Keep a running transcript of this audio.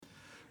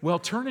Well,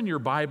 turn in your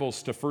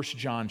Bibles to 1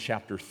 John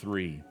chapter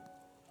 3.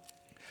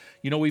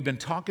 You know, we've been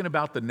talking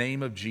about the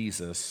name of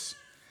Jesus,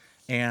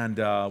 and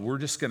we're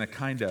just going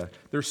to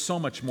there's so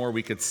much more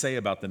we could say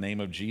about the name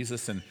of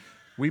Jesus, and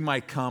we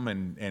might come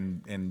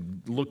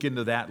and look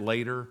into that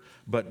later.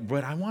 But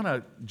I want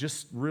to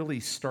just really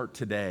start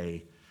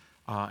today,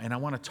 and I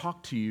want to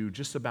talk to you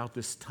just about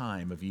this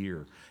time of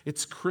year.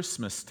 It's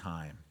Christmas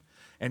time.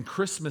 And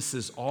Christmas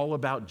is all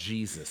about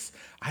Jesus.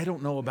 I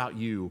don't know about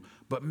you,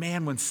 but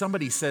man, when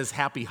somebody says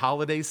happy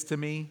holidays to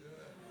me,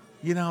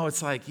 you know,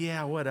 it's like,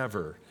 yeah,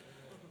 whatever,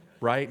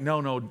 right?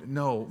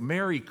 No,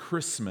 Merry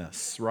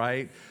Christmas,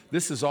 right?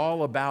 This is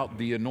all about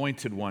the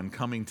anointed one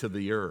coming to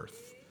the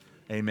earth.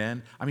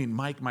 Amen. I mean,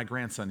 Mike, my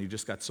grandson, he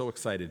just got so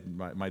excited,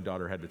 my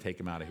daughter had to take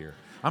him out of here.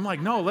 I'm like,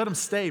 no, let him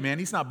stay, man.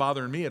 He's not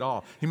bothering me at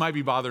all. He might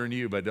be bothering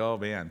you, but oh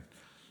man,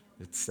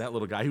 it's that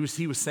little guy.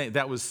 He was saying,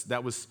 that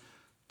was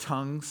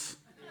tongues.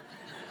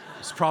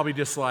 It's probably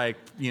just like,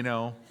 you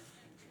know,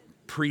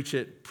 preach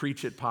it,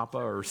 Papa,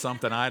 or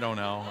something. I don't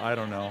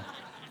know.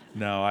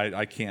 No,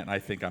 I can't. I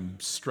think I'm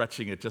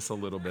stretching it just a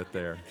little bit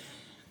there.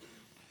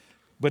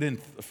 But in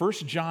 1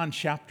 John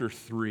chapter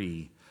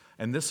 3,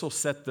 and this will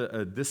set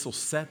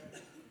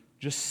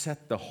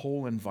the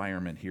whole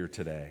environment here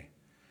today.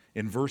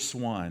 In verse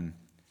 1,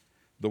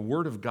 the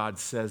Word of God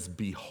says,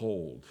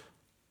 "Behold."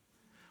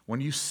 When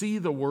you see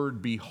the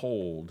word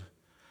 "behold,"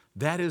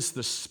 that is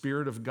the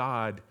Spirit of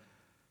God.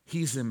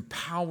 He's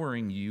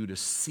empowering you to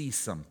see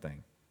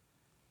something.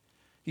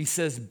 He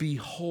says,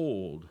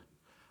 "Behold."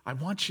 I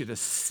want you to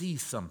see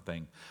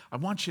something. I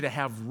want you to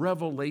have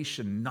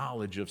revelation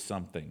knowledge of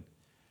something.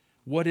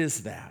 What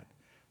is that?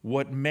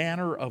 What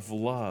manner of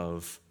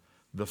love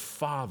the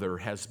Father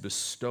has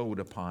bestowed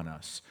upon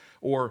us.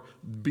 Or,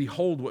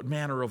 behold, what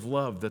manner of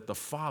love that the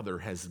Father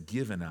has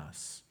given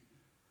us.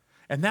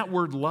 And that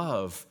word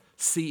love,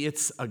 see,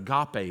 it's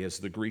agape is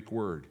the Greek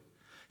word.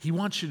 He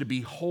wants you to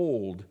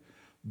behold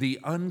the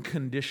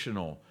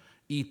unconditional,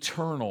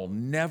 eternal,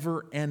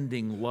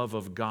 never-ending love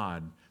of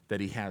God that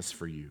He has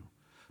for you.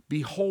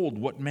 Behold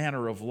what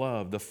manner of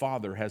love the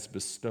Father has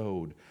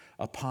bestowed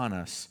upon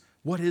us.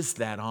 What is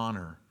that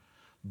honor?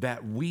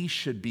 That we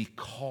should be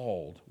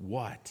called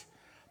what?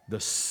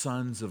 The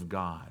sons of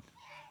God.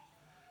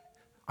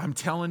 I'm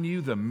telling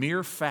you, the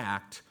mere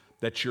fact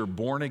that you're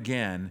born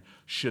again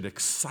should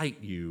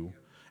excite you.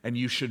 And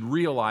you should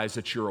realize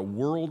that you're a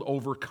world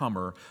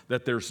overcomer,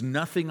 that there's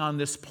nothing on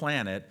this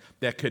planet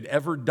that could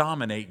ever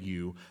dominate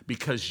you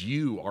because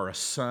you are a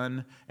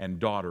son and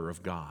daughter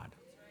of God.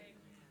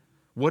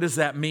 What does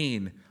that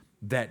mean?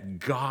 That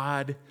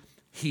God,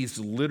 He's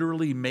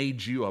literally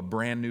made you a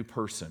brand new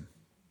person.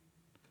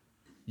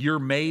 You're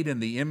made in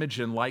the image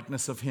and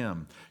likeness of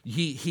Him.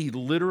 He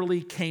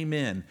literally came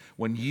in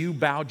when you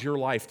bowed your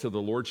life to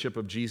the Lordship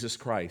of Jesus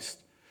Christ.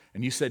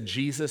 And you said,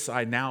 "Jesus,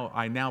 I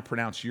now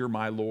pronounce you're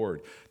my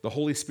Lord." The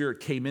Holy Spirit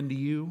came into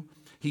you.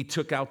 He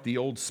took out the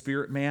old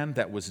spirit man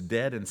that was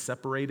dead and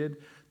separated,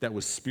 that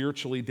was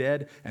spiritually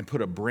dead, and put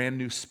a brand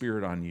new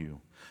spirit on you.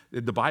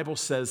 The Bible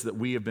says that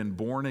we have been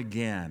born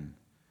again.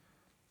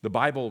 The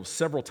Bible,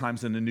 several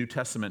times in the New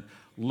Testament,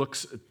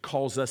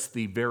 calls us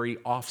the very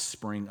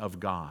offspring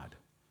of God.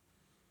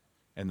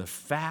 And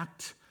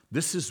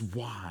this is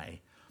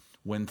why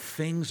when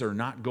things are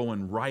not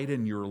going right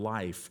in your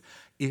life,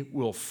 it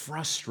will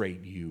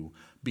frustrate you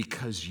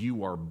because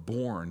you are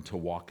born to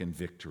walk in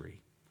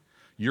victory.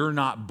 You're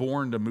not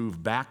born to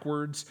move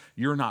backwards.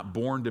 You're not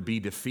born to be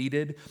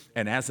defeated.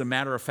 And as a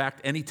matter of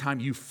fact, anytime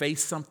you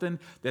face something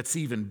that's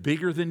even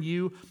bigger than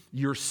you,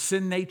 your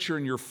sin nature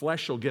and your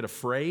flesh will get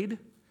afraid.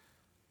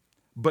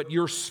 But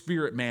your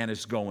spirit man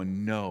is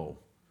going, "No,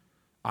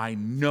 I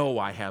know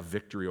I have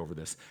victory over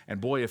this." And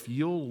boy, if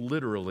you'll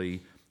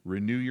literally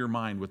renew your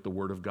mind with the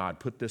Word of God,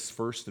 put this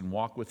first and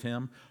walk with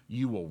Him,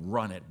 you will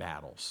run at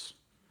battles.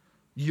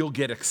 You'll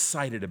get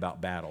excited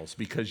about battles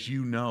because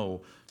you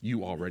know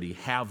you already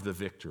have the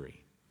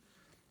victory.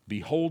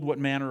 Behold what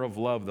manner of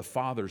love the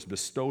Father's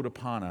bestowed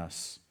upon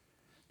us,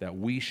 that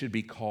we should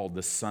be called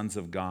the sons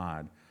of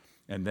God.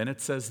 And then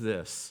it says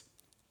this,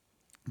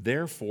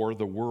 "Therefore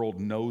the world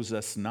knows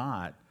us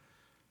not,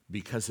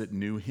 because it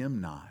knew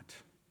Him not."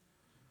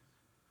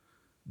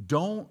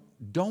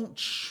 Don't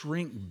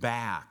shrink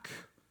back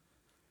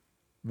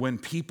when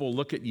people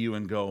look at you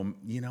and go,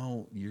 "You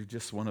know, you're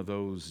just one of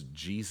those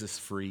Jesus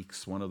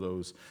freaks, one of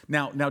those."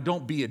 Now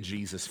don't be a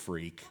Jesus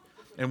freak.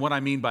 And what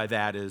I mean by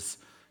that is,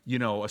 you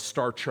know, a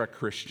Star Trek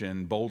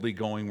Christian, boldly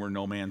going where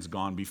no man's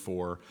gone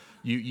before.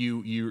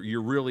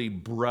 You're really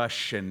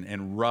brush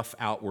and rough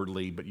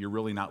outwardly, but you're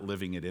really not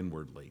living it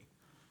inwardly.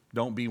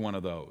 Don't be one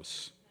of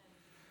those.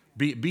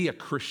 Be a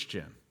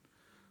Christian.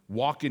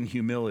 Walk in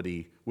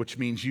humility, which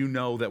means you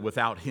know that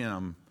without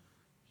Him,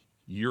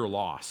 you're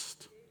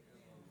lost.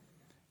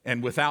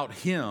 And without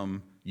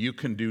Him, you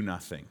can do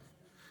nothing.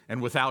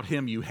 And without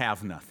Him, you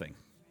have nothing.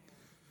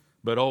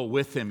 But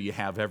with Him, you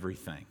have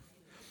everything.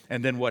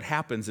 And then what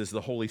happens is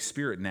the Holy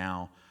Spirit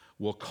now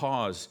will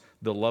cause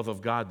the love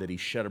of God that He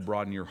shed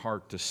abroad in your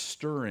heart to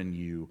stir in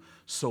you,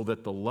 so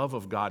that the love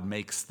of God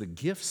makes the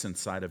gifts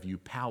inside of you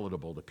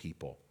palatable to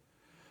people.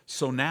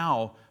 So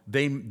now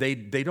they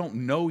don't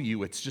know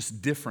you. It's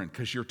just different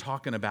because you're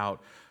talking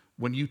about,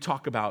 when you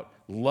talk about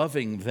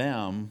loving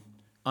them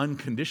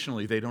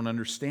unconditionally, they don't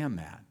understand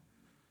that.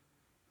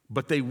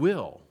 But they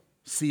will.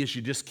 See, as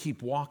you just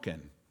keep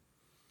walking.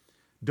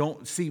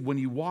 When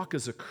you walk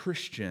as a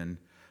Christian,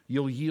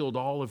 you'll yield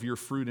all of your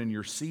fruit in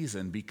your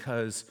season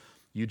because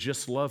you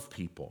just love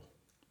people.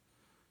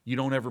 You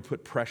don't ever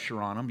put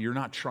pressure on them. You're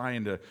not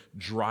trying to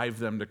drive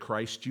them to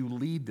Christ. You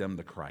lead them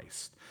to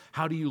Christ.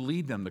 How do you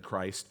lead them to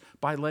Christ?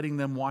 By letting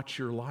them watch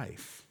your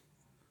life.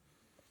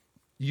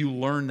 You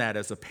learn that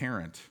as a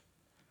parent.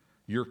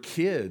 Your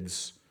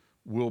kids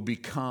will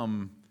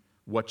become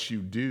what you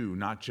do,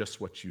 not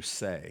just what you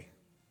say,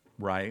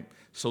 right?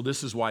 So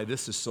this is why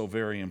this is so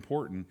very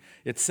important.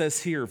 It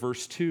says here,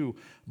 verse 2,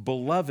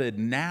 "Beloved,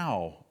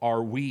 now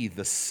are we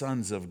the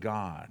sons of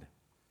God."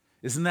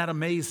 Isn't that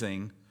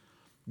amazing?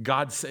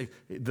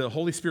 The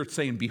Holy Spirit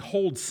saying,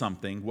 behold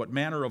something, what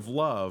manner of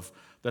love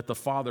that the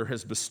Father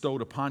has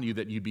bestowed upon you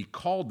that you be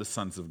called the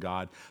sons of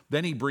God.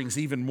 Then he brings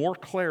even more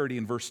clarity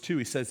in verse 2.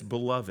 He says,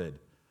 beloved.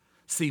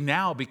 See,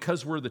 now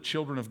because we're the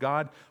children of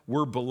God,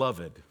 we're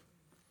beloved.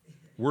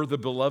 We're the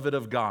beloved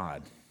of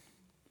God.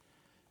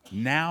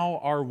 Now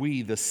are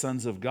we the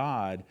sons of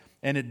God,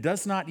 and it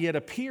does not yet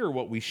appear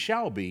what we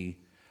shall be,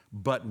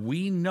 but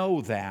we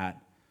know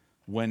that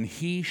when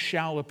he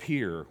shall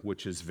appear,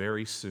 which is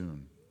very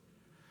soon.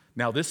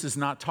 Now, this is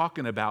not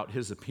talking about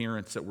his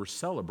appearance that we're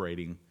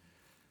celebrating.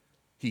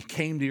 He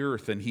came to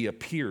earth and he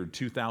appeared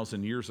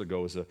 2,000 years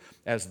ago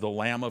as the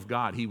Lamb of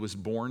God. He was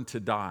born to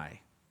die.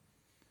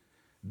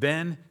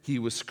 Then he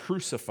was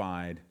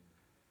crucified,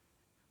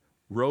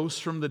 rose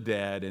from the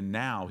dead, and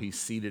now he's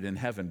seated in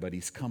heaven, but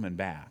he's coming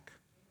back.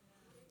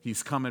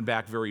 He's coming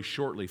back very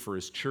shortly for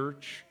his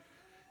church,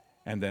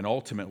 and then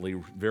ultimately,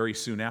 very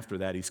soon after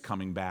that, he's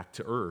coming back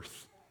to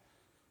earth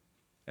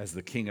as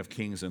the King of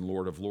Kings and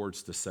Lord of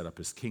Lords to set up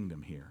his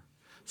kingdom here.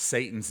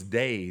 Satan's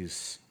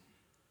days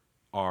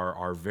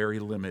are very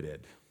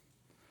limited.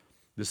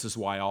 This is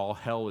why all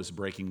hell is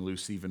breaking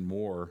loose even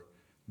more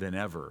than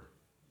ever.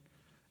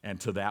 And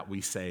to that we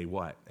say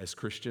what? As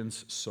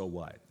Christians, so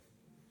what?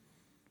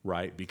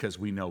 Right? Because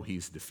we know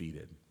he's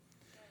defeated.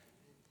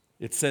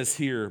 It says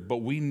here, but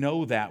we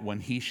know that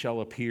when he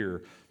shall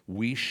appear,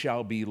 we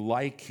shall be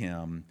like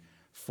him,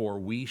 for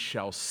we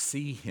shall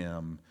see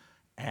him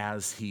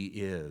as he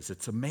is.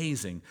 It's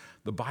amazing.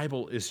 The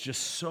Bible is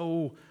just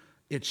so,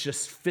 it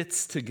just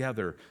fits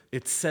together.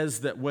 It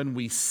says that when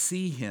we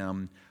see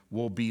him,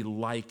 we'll be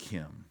like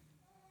him.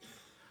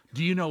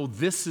 Do you know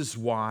this is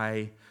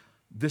why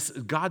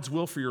God's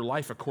will for your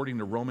life, according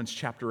to Romans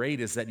chapter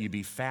 8, is that you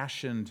be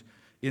fashioned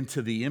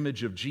into the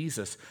image of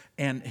Jesus.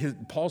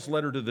 And Paul's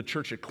letter to the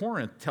church at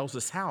Corinth tells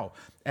us how.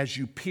 As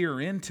you peer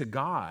into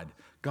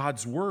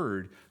God's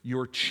word,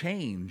 you're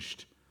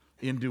changed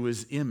into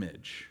his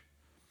image.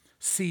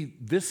 See,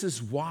 this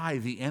is why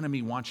the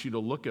enemy wants you to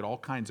look at all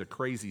kinds of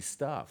crazy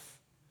stuff.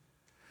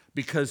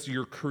 Because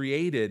you're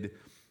created,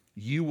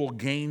 you will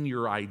gain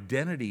your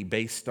identity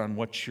based on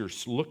what you're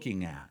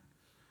looking at.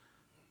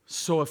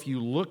 So if you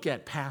look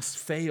at past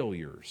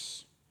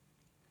failures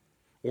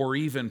or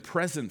even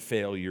present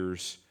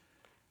failures,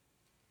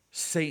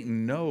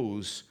 Satan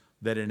knows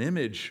that an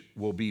image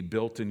will be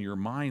built in your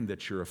mind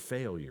that you're a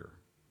failure,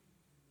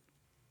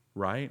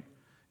 right?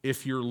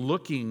 If you're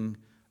looking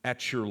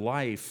at your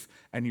life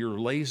and you're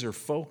laser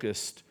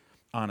focused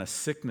on a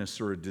sickness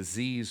or a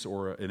disease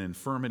or an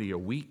infirmity, a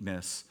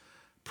weakness,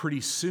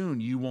 pretty soon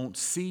you won't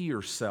see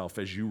yourself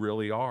as you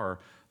really are,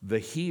 the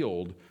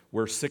healed,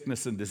 where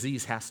sickness and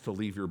disease has to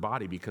leave your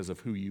body because of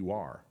who you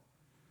are.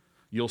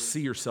 You'll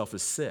see yourself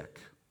as sick.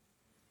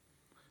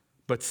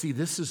 But see,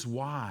 this is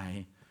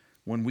why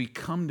when we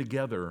come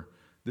together,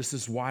 this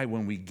is why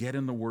when we get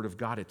in the Word of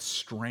God, it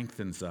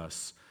strengthens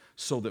us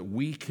so that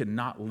we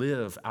cannot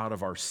live out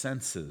of our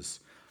senses.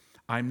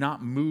 I'm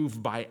not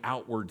moved by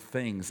outward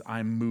things.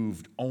 I'm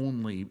moved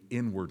only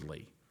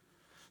inwardly.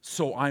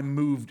 So I'm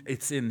moved,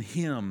 it's in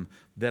him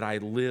that I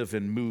live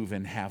and move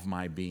and have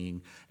my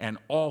being. And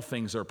all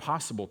things are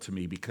possible to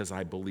me because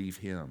I believe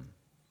him.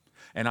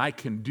 And I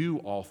can do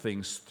all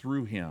things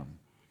through him.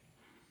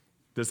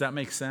 Does that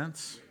make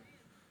sense?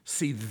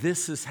 See,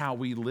 this is how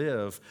we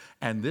live.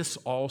 And this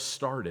all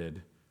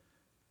started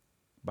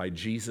by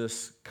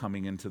Jesus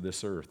coming into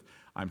this earth.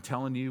 I'm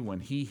telling you,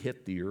 when he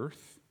hit the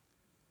earth,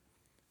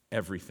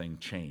 everything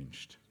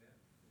changed.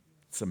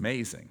 It's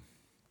amazing.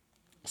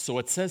 So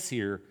it says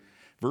here,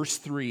 verse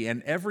 3,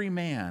 and every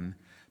man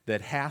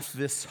that hath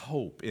this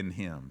hope in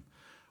him,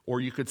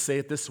 or you could say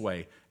it this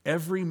way,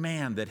 every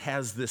man that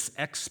has this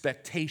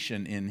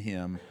expectation in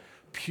him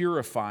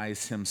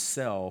purifies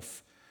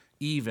himself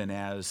even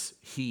as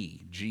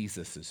he,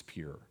 Jesus, is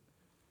pure.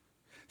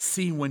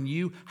 See,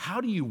 how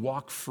do you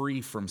walk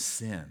free from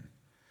sin?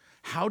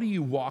 How do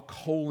you walk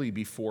holy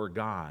before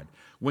God?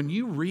 When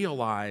you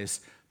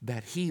realize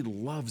that he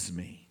loves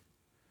me,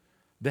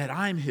 that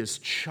I'm his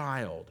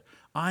child,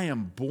 I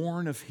am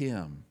born of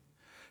him.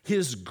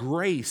 His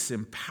grace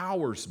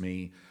empowers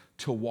me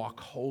to walk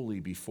holy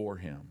before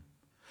him.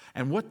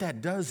 And what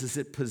that does is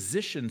it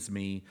positions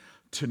me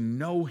to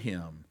know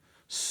him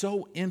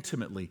so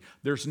intimately.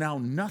 There's now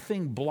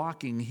nothing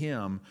blocking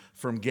him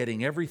from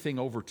getting everything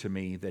over to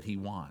me that he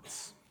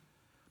wants.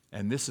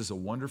 And this is a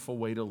wonderful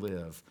way to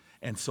live.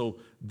 And so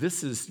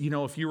this is,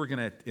 if you were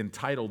going to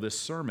entitle this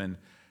sermon,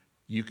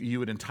 you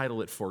would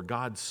entitle it, For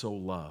God So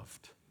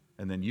Loved.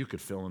 And then you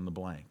could fill in the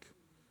blank.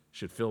 You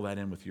should fill that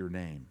in with your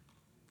name.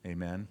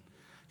 Amen.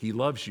 He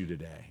loves you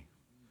today.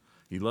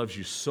 He loves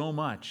you so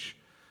much.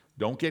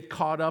 Don't get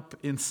caught up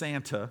in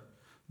Santa.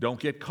 Don't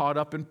get caught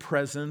up in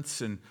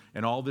presents and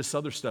all this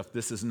other stuff.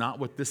 This is not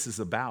what this is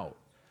about.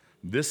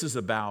 This is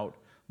about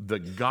the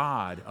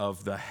God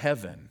of the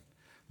heaven,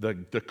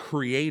 the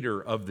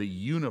creator of the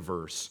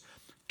universe,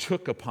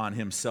 took upon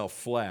himself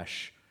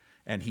flesh,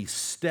 and he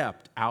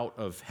stepped out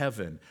of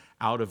heaven,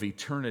 out of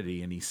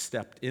eternity, and he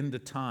stepped into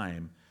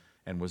time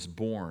and was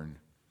born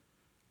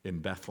in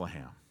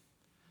Bethlehem.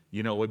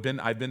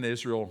 I've been to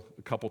Israel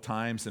a couple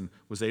times and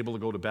was able to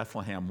go to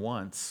Bethlehem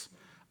once.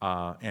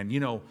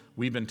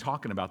 We've been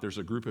talking about, there's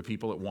a group of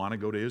people that want to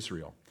go to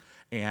Israel.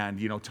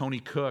 And, Tony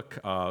Cook,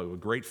 a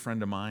great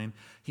friend of mine,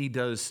 he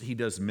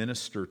does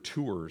minister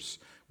tours.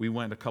 We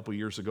went a couple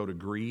years ago to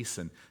Greece,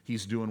 and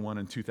he's doing one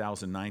in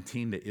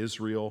 2019 to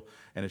Israel,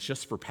 and it's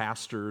just for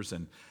pastors.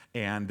 So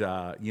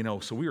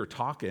we were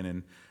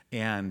talking,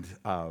 and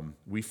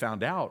we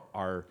found out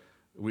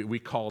we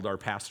called our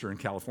pastor in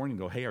California and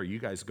go, hey, are you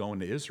guys going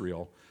to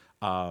Israel?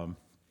 And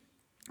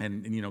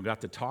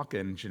got to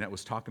talking. Jeanette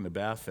was talking to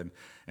Beth,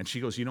 and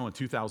she goes, in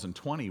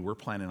 2020, we're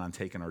planning on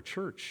taking our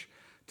church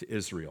to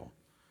Israel.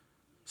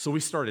 So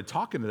we started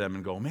talking to them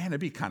and go, man, it'd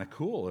be kind of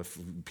cool if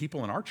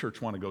people in our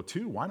church want to go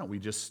too. Why don't we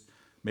just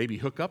maybe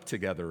hook up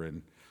together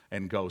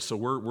and go? So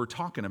we're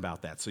talking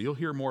about that. So you'll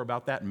hear more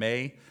about that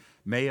May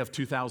of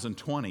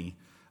 2020,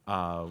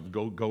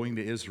 going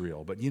to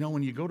Israel. But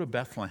when you go to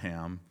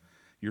Bethlehem,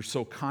 you're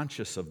so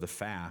conscious of the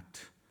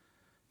fact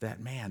that,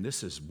 man,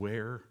 this is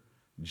where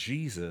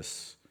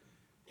Jesus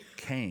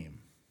came.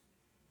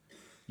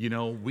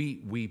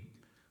 We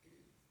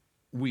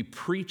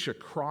preach a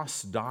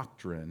cross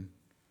doctrine.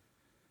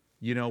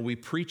 We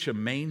preach a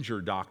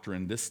manger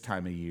doctrine this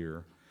time of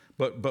year.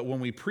 But when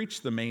we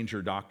preach the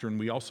manger doctrine,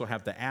 we also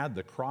have to add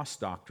the cross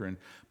doctrine.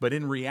 But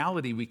in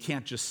reality, we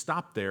can't just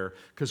stop there,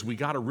 because we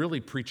got to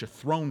really preach a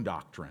throne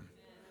doctrine.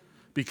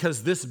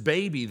 Because this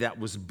baby that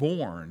was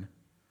born,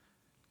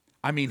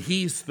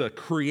 he's the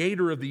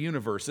creator of the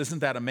universe. Isn't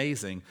that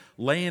amazing?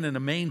 Laying in a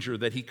manger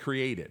that he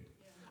created,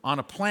 on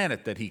a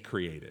planet that he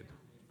created.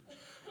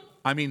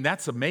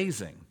 That's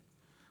amazing.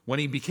 When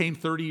he became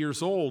 30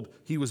 years old,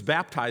 he was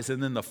baptized,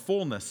 and then the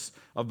fullness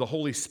of the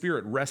Holy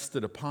Spirit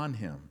rested upon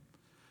him.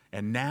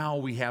 And now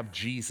we have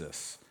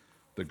Jesus,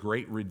 the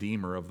great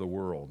Redeemer of the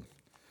world.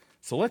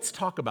 So let's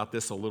talk about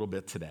this a little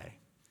bit today.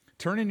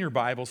 Turn in your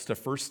Bibles to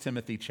 1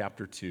 Timothy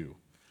chapter 2.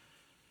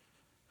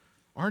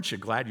 Aren't you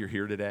glad you're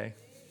here today?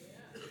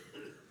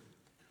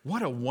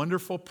 What a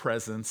wonderful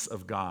presence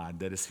of God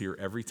that is here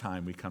every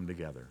time we come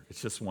together.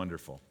 It's just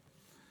wonderful.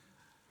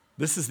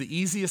 This is the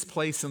easiest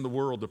place in the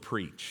world to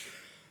preach.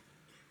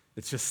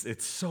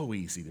 It's so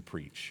easy to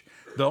preach.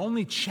 The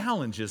only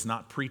challenge is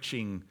not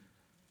preaching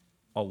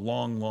a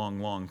long, long,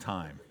 long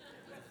time.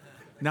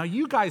 Now,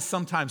 you guys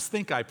sometimes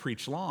think I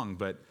preach long,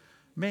 but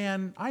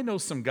man, I know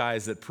some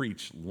guys that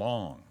preach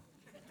long,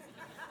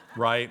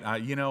 right?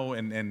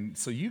 And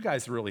so you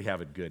guys really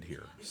have it good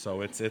here. So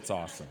it's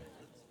awesome.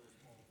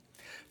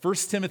 1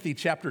 Timothy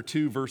chapter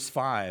 2, verse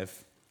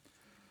 5,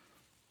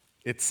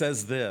 it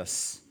says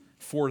this,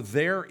 "For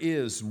there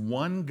is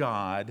one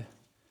God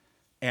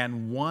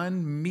and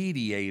one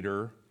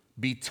mediator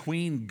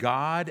between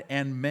God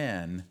and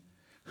men."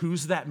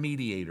 Who's that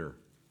mediator?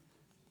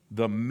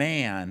 The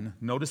man,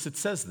 notice it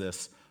says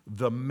this,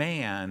 the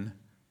man,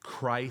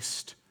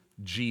 Christ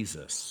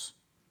Jesus.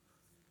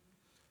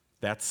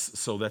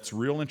 That's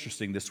real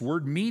interesting. This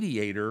word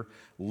mediator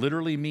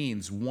literally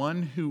means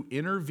one who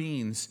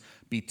intervenes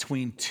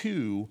between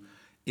two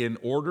in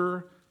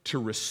order to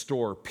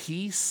restore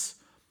peace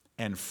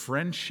and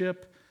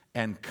friendship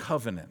and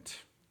covenant.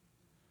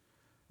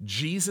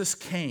 Jesus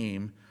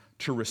came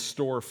to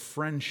restore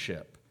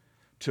friendship,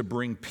 to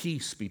bring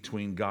peace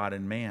between God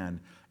and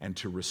man, and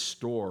to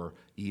restore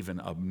even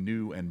a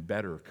new and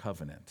better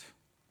covenant.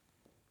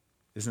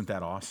 Isn't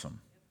that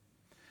awesome?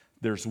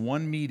 There's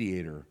one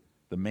mediator,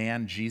 the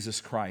man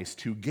Jesus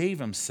Christ, who gave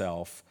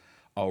himself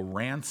a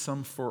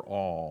ransom for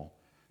all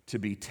to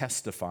be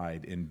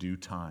testified in due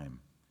time.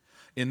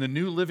 In the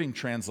New Living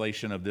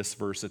Translation of this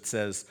verse, it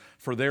says,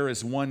 "For there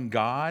is one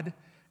God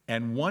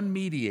and one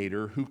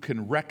mediator who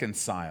can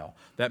reconcile."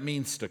 That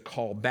means to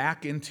call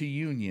back into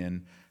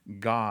union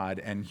God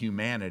and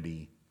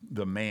humanity,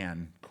 the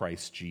man,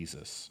 Christ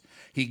Jesus.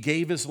 He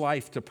gave his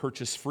life to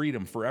purchase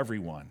freedom for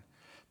everyone.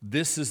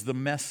 This is the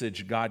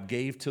message God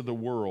gave to the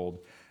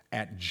world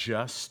at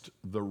just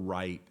the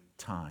right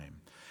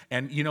time.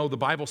 And the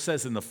Bible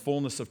says in the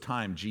fullness of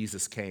time,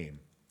 Jesus came.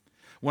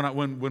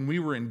 When we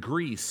were in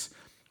Greece,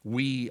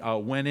 we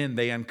went in,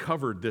 they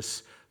uncovered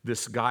this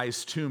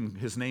guy's tomb.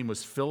 His name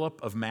was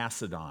Philip of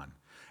Macedon.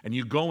 And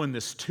you go in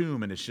this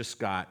tomb and it's just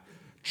got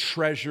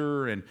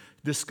treasure, and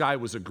this guy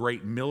was a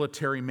great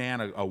military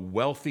man, a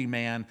wealthy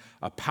man,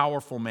 a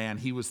powerful man.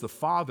 He was the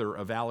father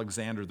of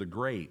Alexander the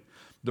Great.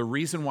 The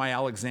reason why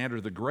Alexander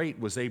the Great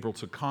was able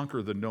to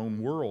conquer the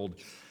known world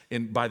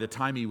by the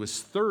time he was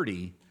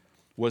 30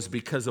 was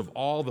because of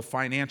all the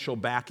financial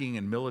backing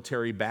and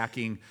military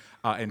backing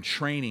and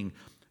training.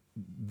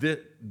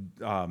 What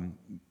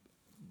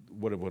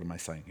am I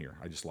saying here?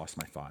 I just lost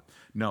my thought.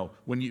 No,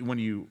 when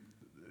you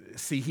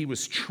see, he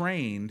was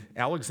trained,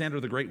 Alexander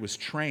the Great was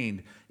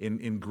trained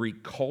in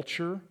Greek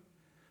culture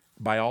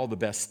by all the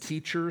best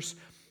teachers.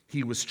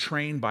 He was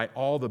trained by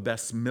all the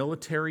best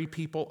military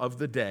people of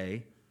the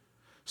day.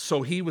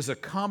 So he was a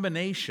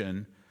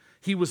combination.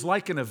 He was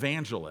like an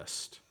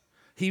evangelist.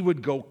 He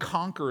would go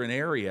conquer an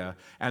area,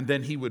 and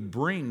then he would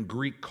bring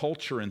Greek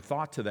culture and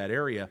thought to that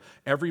area.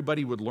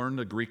 Everybody would learn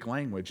the Greek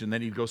language, and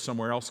then he'd go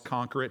somewhere else,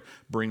 conquer it,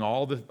 bring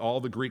all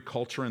the Greek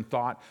culture and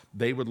thought.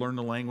 They would learn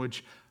the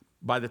language.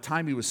 By the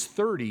time he was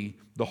 30,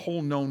 the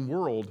whole known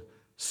world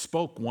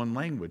spoke one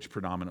language,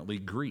 predominantly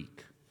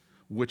Greek,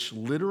 which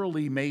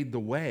literally made the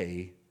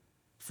way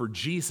for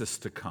Jesus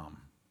to come.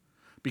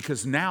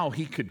 Because now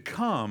he could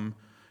come,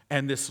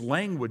 and this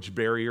language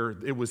barrier,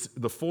 it was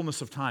the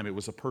fullness of time. It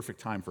was a perfect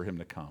time for him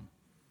to come.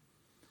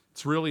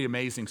 It's really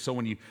amazing. So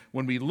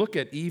when we look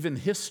at even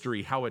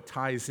history, how it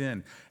ties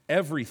in,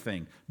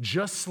 everything,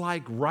 just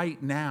like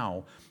right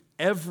now,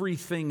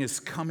 everything is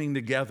coming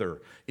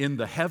together in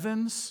the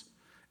heavens,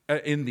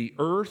 in the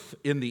earth,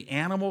 in the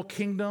animal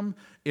kingdom,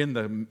 in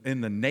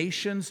the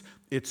nations.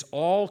 It's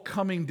all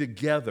coming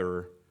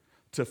together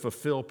to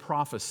fulfill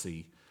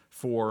prophecy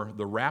for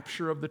the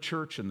rapture of the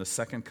church and the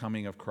second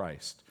coming of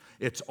Christ.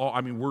 It's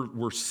all,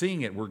 we're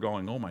seeing it. We're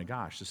going, oh my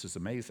gosh, this is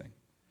amazing.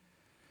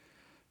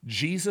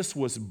 Jesus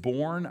was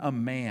born a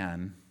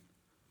man.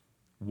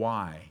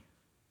 Why?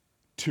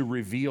 To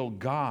reveal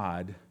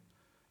God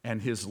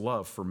and his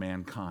love for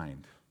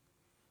mankind.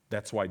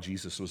 That's why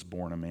Jesus was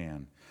born a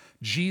man.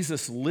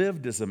 Jesus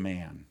lived as a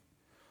man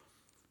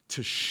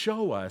to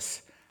show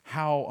us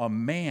how a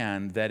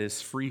man that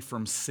is free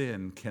from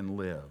sin can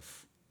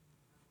live.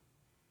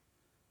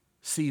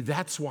 See,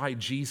 that's why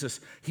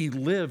Jesus, he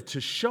lived to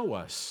show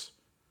us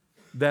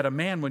that a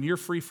man, when you're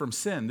free from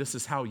sin, this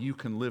is how you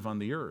can live on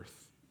the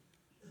earth.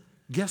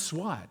 Guess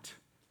what?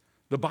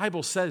 The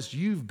Bible says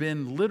you've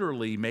been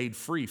literally made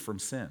free from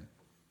sin.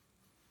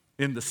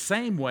 In the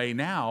same way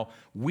now,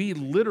 we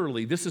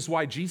literally, this is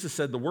why Jesus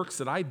said, the works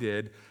that I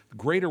did,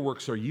 greater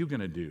works are you going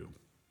to do.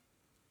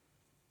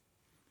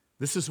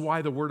 This is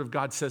why the Word of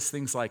God says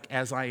things like,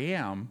 as I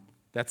am,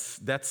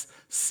 that's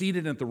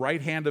seated at the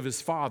right hand of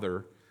his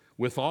Father,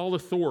 with all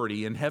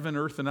authority in heaven,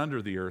 earth, and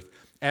under the earth.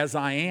 As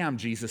I am,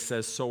 Jesus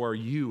says, so are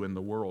you in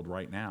the world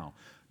right now.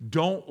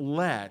 Don't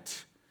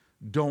let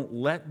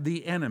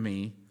the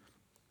enemy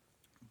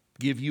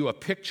give you a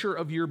picture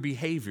of your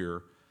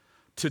behavior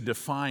to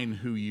define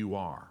who you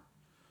are.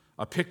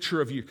 A picture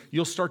of you.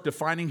 You'll start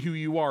defining who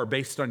you are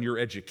based on your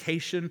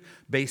education,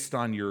 based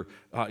on your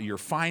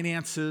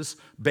finances,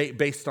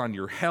 based on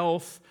your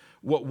health,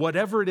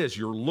 whatever it is,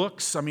 your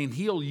looks.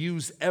 He'll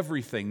use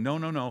everything.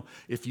 No.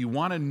 If you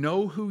want to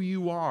know who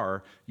you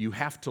are, you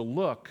have to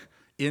look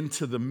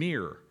into the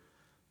mirror,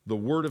 the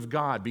Word of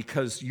God,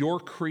 because your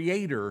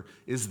Creator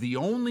is the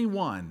only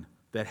one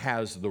that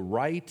has the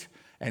right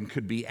and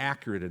could be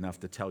accurate enough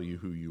to tell you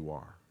who you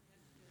are.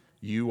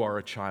 You are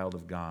a child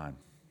of God.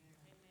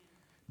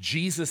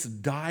 Jesus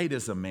died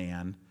as a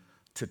man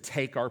to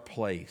take our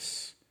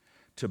place,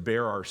 to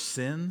bear our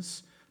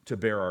sins, to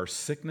bear our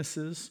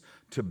sicknesses,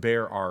 to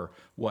bear our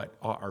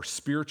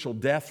spiritual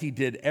death. He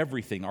did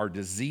everything. Our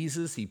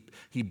diseases,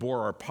 he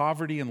bore our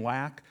poverty and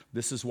lack.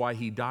 This is why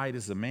he died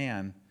as a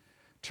man,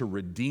 to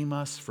redeem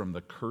us from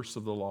the curse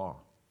of the law.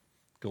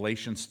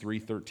 Galatians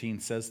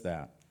 3:13 says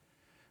that.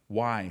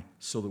 Why?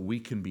 So that we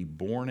can be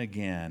born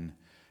again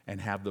and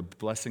have the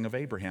blessing of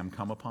Abraham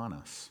come upon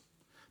us.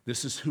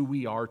 This is who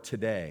we are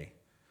today.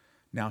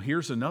 Now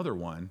here's another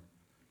one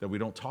that we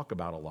don't talk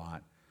about a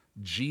lot.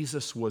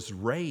 Jesus was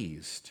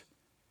raised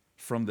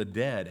from the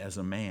dead as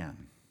a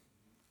man.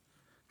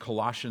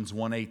 Colossians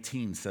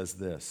 1:18 says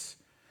this,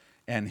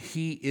 and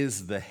he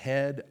is the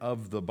head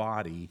of the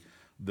body,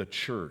 the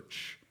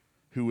church,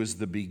 who is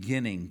the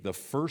beginning, the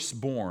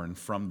firstborn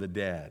from the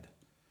dead.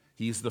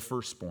 He's the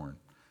firstborn.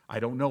 I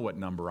don't know what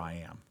number I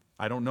am.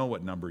 I don't know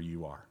what number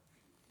you are.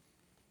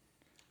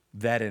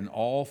 That in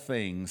all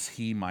things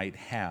he might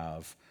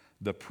have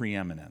the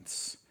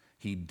preeminence.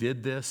 He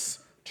did this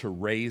to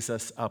raise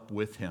us up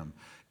with him.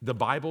 The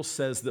Bible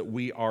says that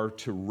we are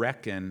to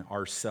reckon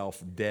ourselves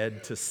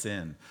dead to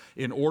sin.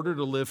 In order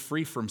to live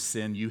free from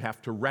sin, you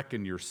have to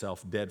reckon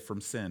yourself dead from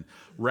sin.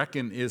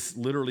 Reckon is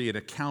literally an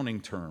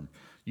accounting term.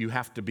 You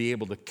have to be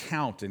able to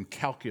count and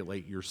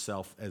calculate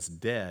yourself as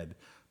dead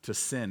to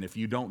sin. If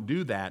you don't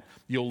do that,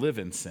 you'll live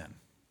in sin.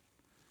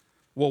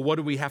 Well, what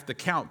do we have to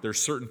count?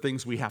 There's certain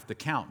things we have to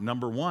count.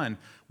 Number one,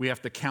 we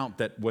have to count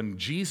that when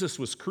Jesus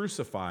was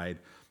crucified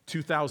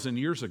 2,000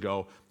 years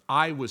ago,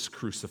 I was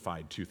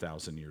crucified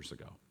 2,000 years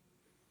ago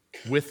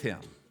with him.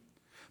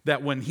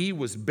 That when he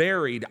was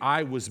buried,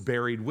 I was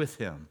buried with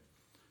him.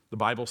 The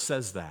Bible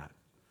says that.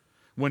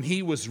 When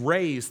he was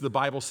raised, the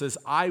Bible says,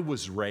 I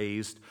was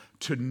raised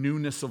to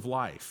newness of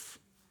life.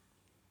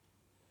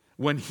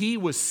 When he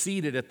was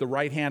seated at the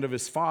right hand of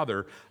his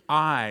Father,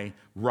 I,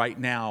 right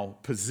now,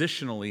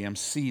 positionally am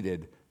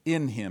seated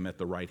in him at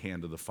the right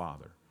hand of the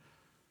Father.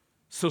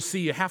 So see,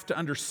 you have to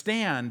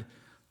understand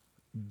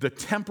the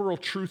temporal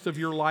truth of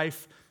your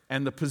life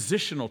and the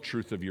positional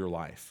truth of your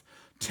life.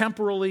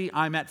 Temporally,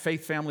 I'm at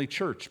Faith Family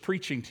Church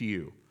preaching to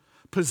you.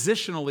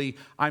 Positionally,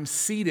 I'm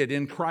seated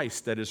in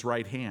Christ at his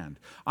right hand.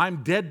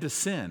 I'm dead to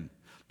sin.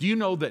 Do you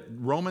know that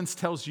Romans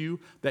tells you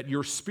that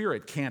your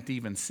spirit can't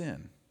even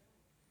sin?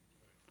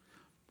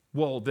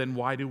 Well, then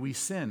why do we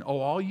sin? Oh,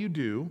 all you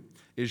do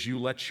is you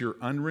let your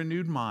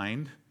unrenewed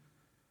mind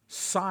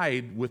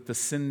side with the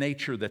sin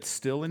nature that's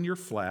still in your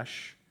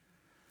flesh,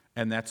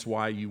 and that's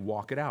why you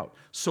walk it out.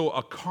 So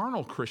a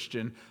carnal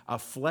Christian, a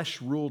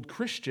flesh-ruled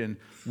Christian,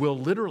 will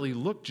literally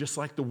look just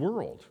like the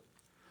world.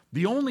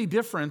 The only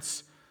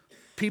difference,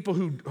 people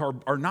who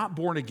are not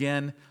born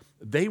again,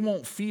 they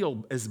won't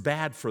feel as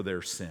bad for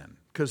their sin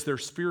because they're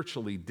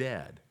spiritually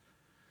dead.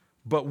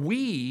 But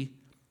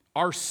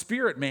our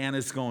spirit man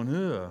is going,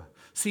 ugh.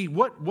 See,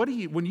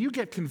 when you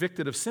get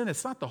convicted of sin,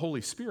 it's not the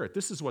Holy Spirit.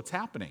 This is what's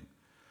happening.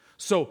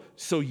 So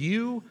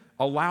you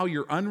allow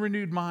your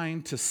unrenewed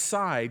mind to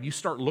side. You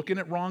start looking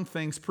at wrong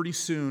things pretty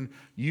soon.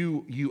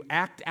 You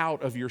act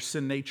out of your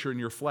sin nature in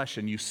your flesh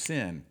and you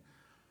sin.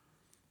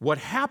 What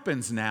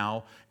happens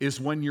now is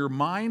when your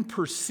mind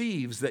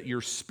perceives that your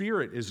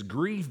spirit is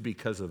grieved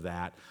because of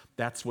that,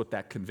 that's what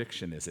that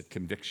conviction is. It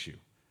convicts you.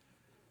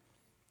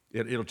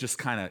 It'll just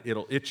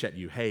it'll itch at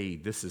you. Hey,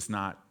 this is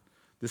not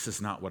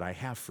what I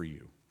have for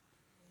you.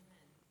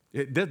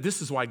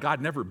 This is why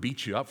God never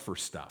beats you up for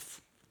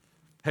stuff.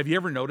 Have you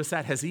ever noticed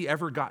that? Has he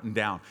ever gotten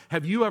down?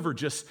 Have you ever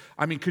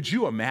could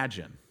you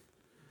imagine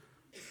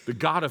the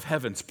God of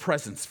heaven's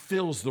presence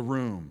fills the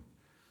room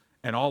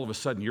and all of a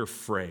sudden you're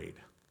afraid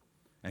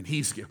and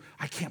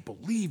I can't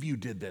believe you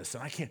did this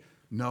and I can't.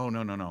 No.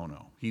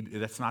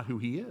 That's not who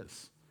he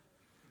is.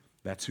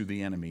 That's who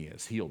the enemy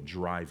is. He'll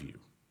drive you.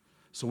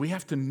 So we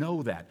have to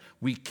know that.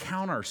 We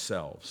count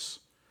ourselves.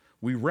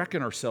 We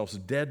reckon ourselves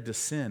dead to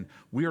sin.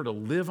 We are to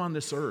live on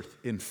this earth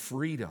in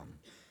freedom.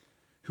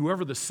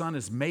 Whoever the Son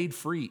has made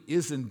free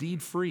is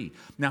indeed free.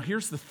 Now,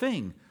 here's the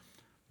thing.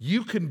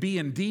 You can be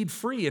indeed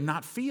free and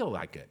not feel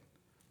like it.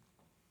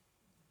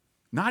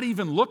 Not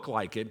even look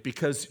like it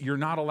because you're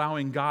not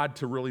allowing God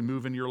to really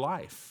move in your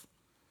life.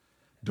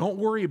 Don't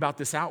worry about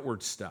this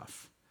outward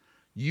stuff.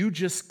 You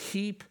just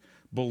keep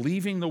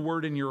believing the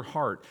word in your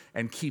heart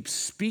and keep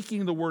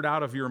speaking the word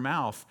out of your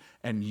mouth,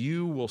 and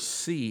you will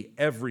see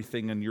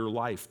everything in your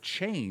life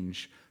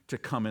change to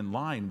come in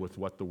line with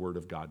what the word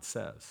of God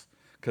says.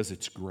 Because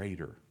it's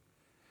greater.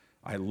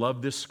 I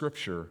love this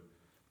scripture,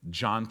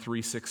 John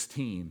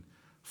 3:16.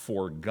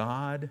 For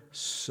God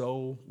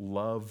so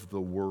loved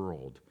the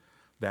world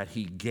that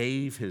he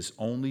gave his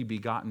only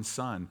begotten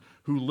Son,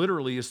 who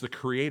literally is the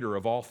creator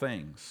of all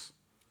things.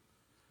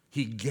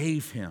 He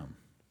gave him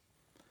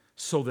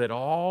so that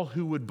all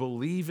who would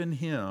believe in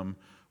him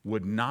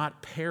would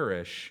not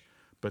perish,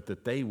 but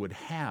that they would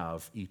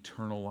have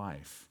eternal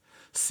life.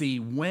 See,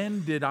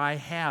 when did I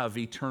have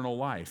eternal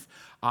life?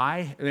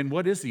 And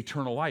what is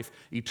eternal life?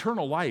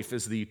 Eternal life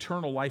is the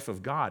eternal life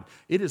of God.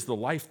 It is the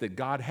life that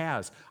God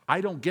has.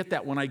 I don't get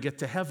that when I get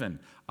to heaven.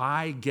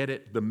 I get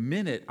it the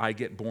minute I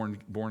get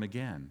born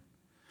again.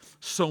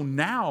 So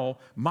now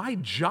my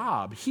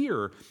job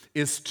here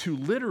is to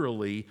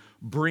literally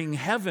bring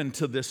heaven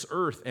to this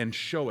earth and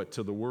show it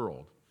to the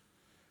world.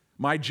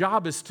 My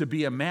job is to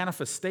be a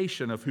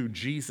manifestation of who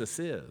Jesus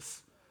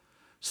is.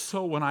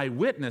 So when I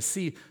witness,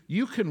 see,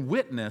 you can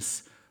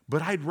witness,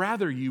 but I'd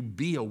rather you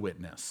be a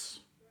witness.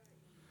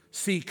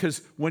 See,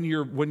 because when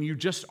you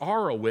just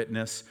are a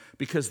witness,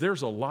 because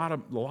there's a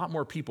lot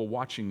more people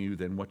watching you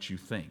than what you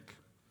think.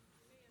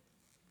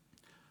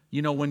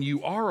 You know, when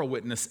you are a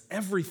witness,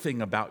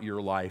 everything about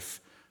your life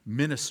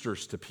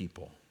ministers to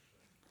people.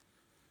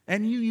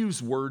 And you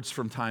use words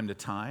from time to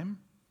time,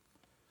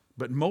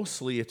 but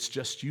mostly it's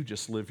just you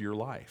just live your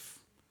life.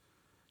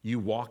 You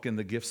walk in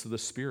the gifts of the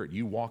Spirit.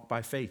 You walk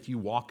by faith. You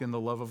walk in the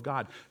love of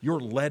God. You're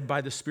led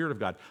by the Spirit of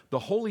God. The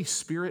Holy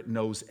Spirit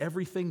knows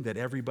everything that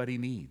everybody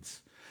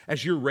needs.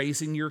 As you're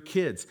raising your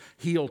kids,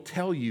 He'll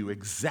tell you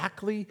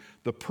exactly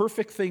the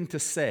perfect thing to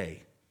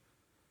say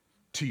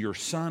to your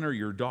son or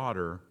your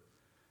daughter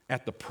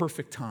at the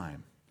perfect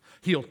time.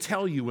 He'll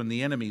tell you when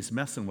the enemy's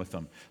messing with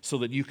them so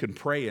that you can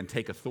pray and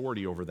take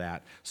authority over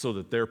that so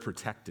that they're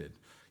protected.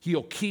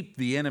 He'll keep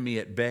the enemy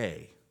at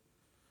bay.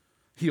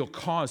 He'll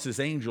cause His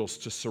angels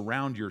to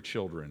surround your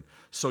children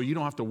so you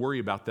don't have to worry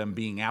about them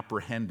being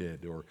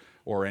apprehended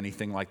or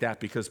anything like that,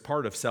 because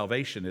part of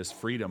salvation is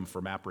freedom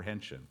from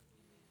apprehension,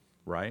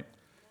 right?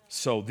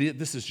 So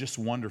this is just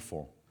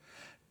wonderful.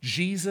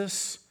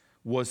 Jesus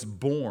was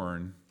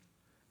born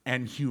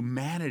and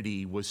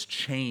humanity was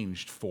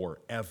changed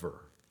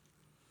forever.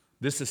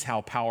 This is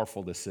how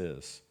powerful this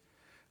is.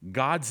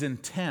 God's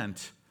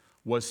intent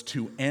was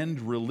to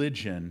end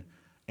religion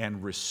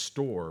and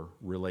restore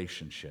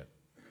relationship.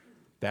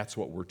 That's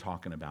what we're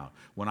talking about.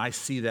 When I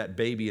see that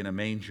baby in a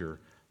manger,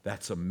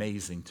 that's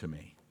amazing to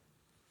me.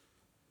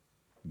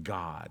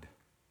 God.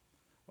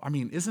 I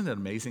mean, isn't it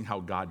amazing how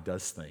God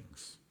does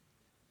things?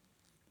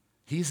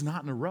 He's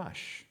not in a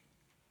rush.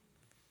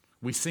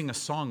 We sing a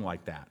song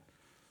like that,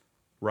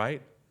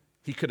 right?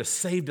 He could have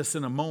saved us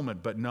in a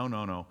moment, but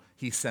no.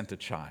 He sent a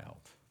child.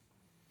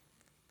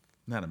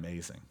 Isn't that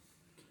amazing?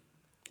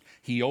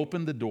 He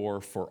opened the door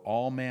for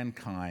all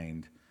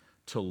mankind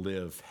to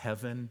live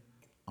heaven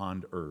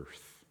on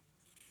earth.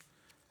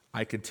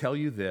 I could tell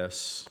you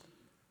this,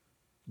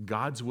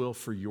 God's will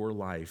for your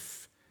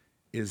life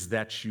is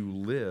that you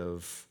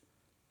live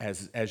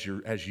as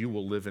you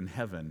will live in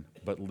heaven,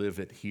 but live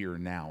it here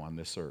now on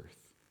this earth.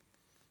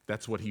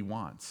 That's what he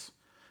wants.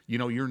 You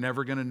know, you're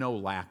never going to know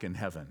lack in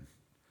heaven.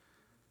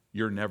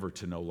 You're never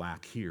to know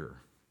lack here.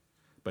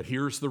 But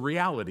here's the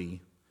reality.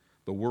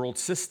 The world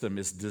system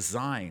is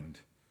designed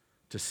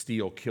to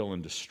steal, kill,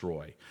 and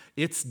destroy.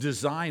 It's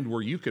designed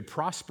where you could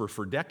prosper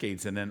for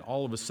decades and then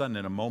all of a sudden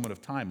in a moment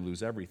of time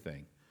lose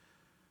everything.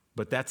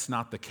 But that's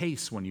not the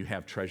case when you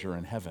have treasure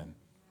in heaven.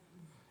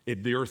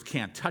 The earth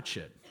can't touch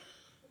it.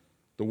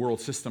 The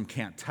world system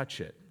can't touch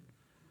it.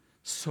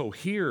 So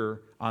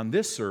here on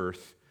this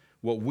earth,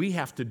 what we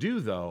have to do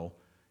though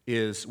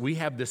is we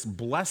have this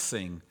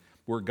blessing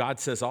where God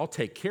says, I'll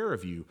take care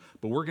of you,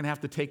 but we're going to have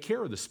to take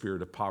care of the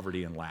spirit of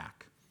poverty and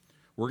lack.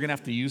 We're going to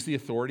have to use the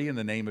authority in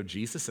the name of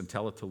Jesus and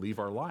tell it to leave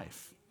our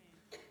life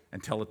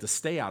and tell it to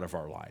stay out of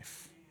our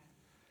life.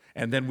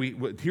 And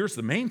then here's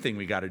the main thing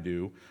we got to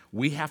do.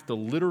 We have to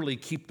literally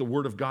keep the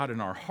word of God in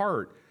our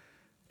heart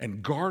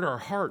and guard our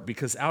heart,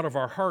 because out of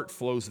our heart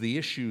flows the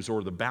issues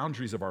or the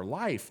boundaries of our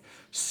life.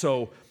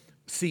 So,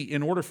 see,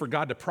 in order for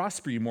God to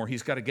prosper you more,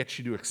 he's got to get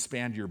you to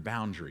expand your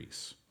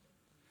boundaries.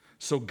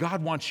 So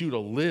God wants you to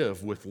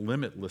live with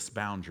limitless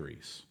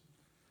boundaries.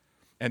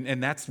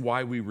 And that's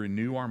why we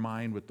renew our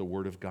mind with the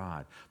Word of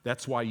God.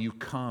 That's why you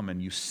come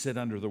and you sit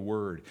under the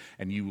Word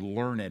and you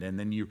learn it, and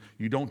then you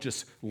don't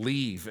just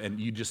leave and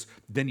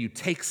then you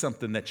take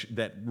something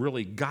that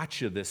really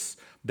got you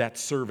that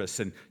service,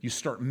 and you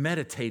start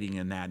meditating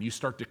in that, and you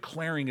start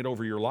declaring it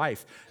over your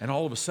life, and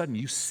all of a sudden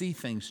you see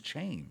things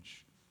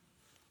change.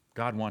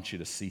 God wants you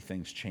to see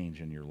things change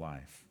in your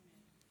life.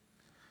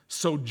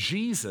 So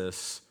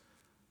Jesus,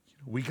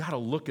 we got to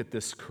look at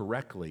this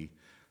correctly.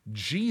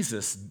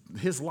 Jesus,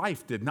 his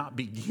life did not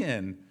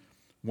begin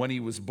when he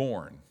was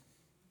born,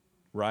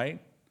 right?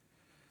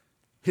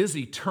 His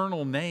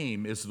eternal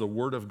name is the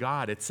Word of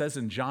God. It says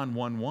in John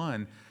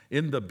 1:1,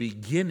 in the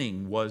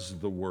beginning was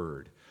the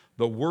Word.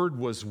 The Word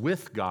was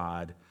with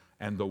God,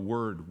 and the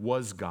Word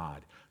was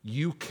God.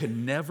 You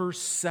can never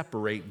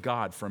separate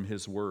God from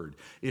his Word.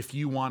 If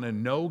you want to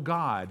know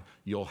God,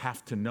 you'll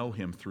have to know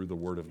him through the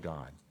Word of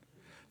God.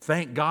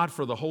 Thank God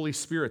for the Holy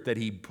Spirit that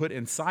he put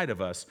inside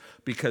of us,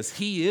 because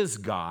he is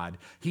God.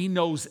 He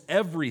knows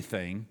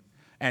everything,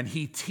 and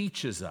he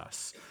teaches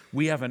us.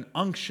 We have an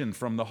unction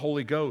from the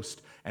Holy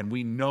Ghost, and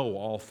we know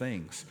all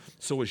things.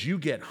 So as you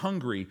get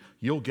hungry,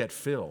 you'll get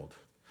filled.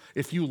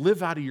 If you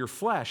live out of your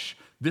flesh,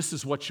 this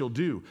is what you'll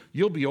do.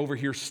 You'll be over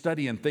here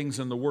studying things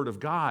in the Word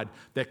of God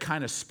that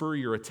kind of spur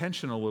your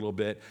attention a little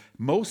bit,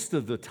 most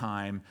of the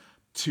time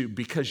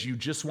because you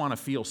just want to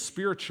feel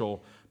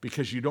spiritual,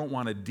 because you don't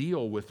want to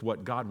deal with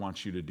what God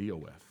wants you to deal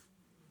with.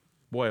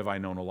 Boy, have I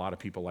known a lot of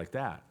people like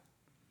that.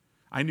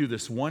 I knew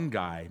this one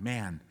guy,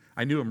 man,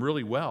 I knew him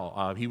really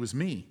well. He was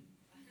me.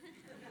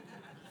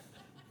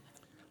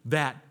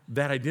 that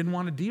I didn't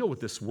want to deal with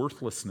this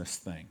worthlessness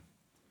thing.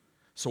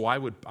 So I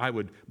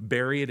would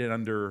bury it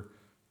under,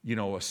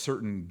 a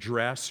certain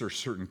dress or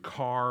certain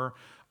car.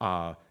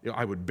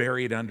 I would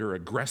bury it under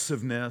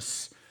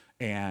aggressiveness.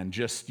 And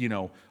just,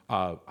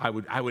 I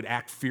would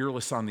act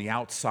fearless on the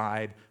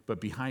outside, but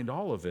behind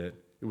all of it,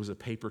 it was a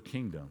paper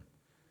kingdom.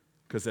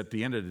 Because at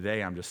the end of the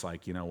day, I'm just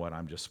like, you know what,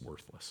 I'm just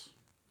worthless.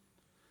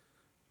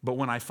 But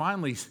when I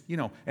finally,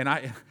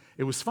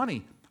 it was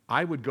funny,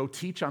 I would go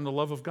teach on the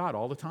love of God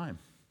all the time.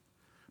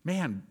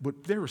 Man,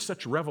 but there was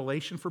such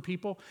revelation for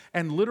people.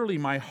 And literally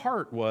my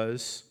heart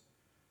was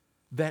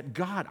that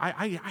God,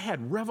 I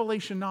had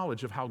revelation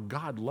knowledge of how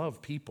God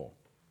loved people.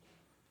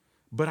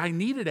 But I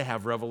needed to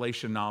have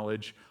revelation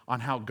knowledge on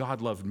how God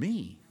loved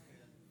me.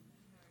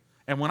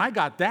 And when I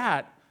got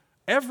that,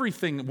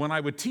 everything, when I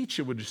would teach,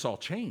 it would just all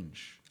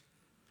change.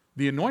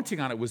 The anointing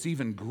on it was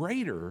even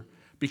greater,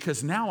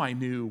 because now I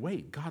knew,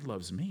 wait, God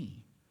loves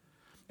me.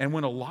 And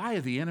when a lie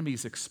of the enemy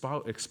is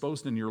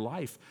exposed in your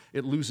life,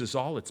 it loses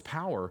all its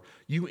power.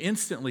 You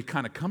instantly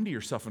kind of come to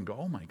yourself and go,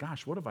 oh my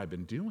gosh, what have I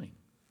been doing?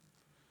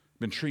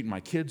 Been treating my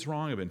kids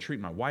wrong. I've been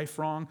treating my wife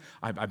wrong.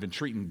 I've been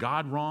treating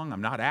God wrong.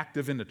 I'm not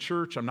active in the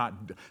church. I'm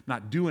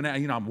not doing that.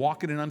 I'm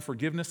walking in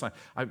unforgiveness.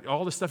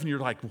 All this stuff, and you're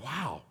like,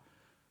 wow,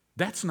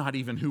 that's not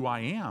even who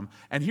I am.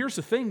 And here's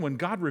the thing, when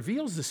God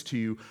reveals this to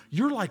you,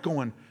 you're like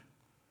going,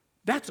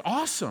 that's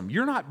awesome.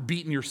 You're not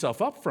beating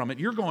yourself up from it.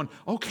 You're going,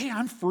 okay,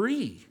 I'm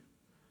free.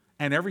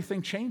 And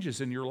everything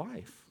changes in your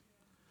life.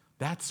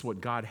 That's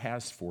what God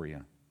has for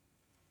you.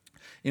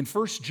 In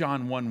 1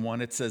 John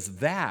 1:1, it says,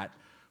 that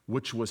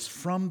which was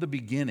from the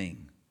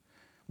beginning,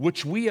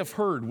 which we have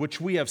heard,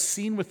 which we have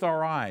seen with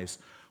our eyes,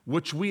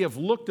 which we have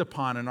looked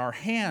upon and our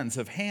hands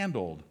have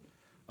handled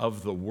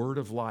of the word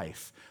of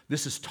life.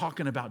 This is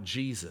talking about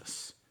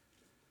Jesus.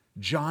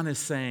 John is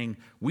saying,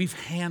 we've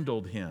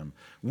handled him.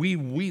 We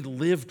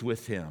lived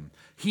with him.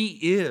 He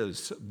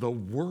is the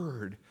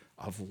word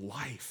of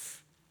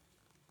life.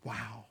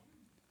 Wow.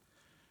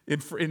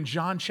 In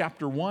John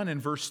chapter 1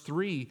 and verse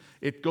 3,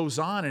 it goes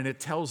on and it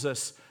tells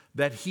us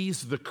that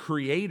he's the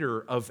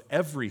creator of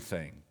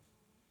everything.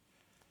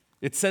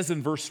 It says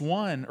in verse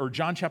 1, or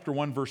John chapter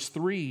 1, verse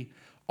 3,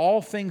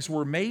 all things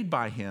were made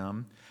by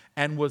him,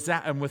 and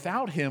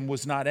without him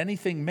was not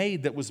anything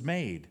made that was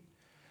made.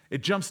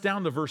 It jumps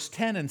down to verse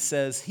 10 and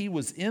says, he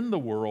was in the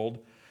world,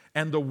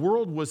 and the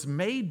world was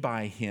made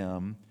by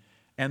him,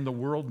 and the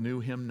world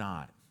knew him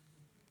not.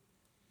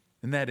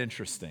 Isn't that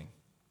interesting?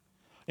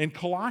 In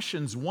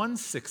Colossians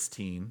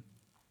 1:16,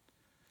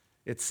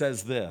 it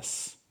says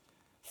this,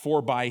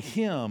 for by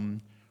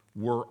him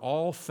were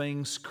all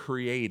things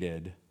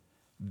created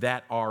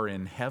that are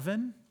in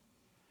heaven,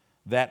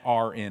 that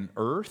are in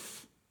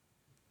earth,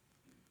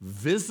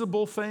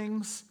 visible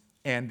things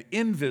and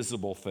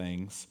invisible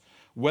things,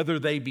 whether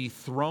they be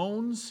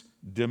thrones,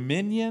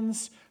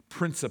 dominions,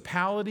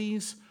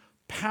 principalities,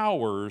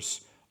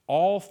 powers,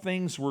 all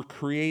things were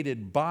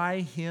created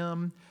by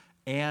him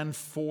and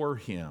for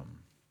him.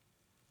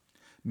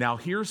 Now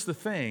here's the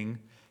thing,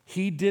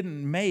 he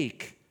didn't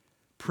make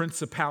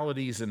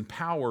principalities and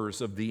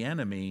powers of the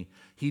enemy,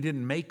 he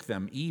didn't make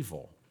them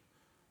evil.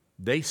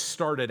 They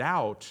started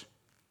out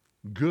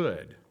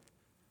good.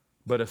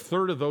 But a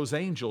third of those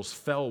angels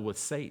fell with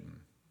Satan,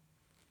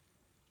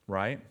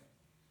 right?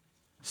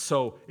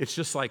 So it's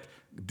just like,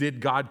 did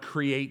God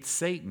create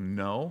Satan?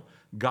 No.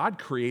 God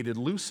created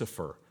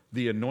Lucifer,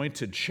 the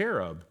anointed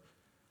cherub.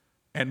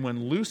 And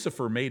when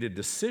Lucifer made a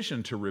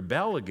decision to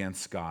rebel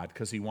against God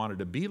because he wanted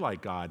to be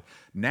like God,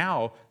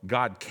 now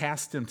God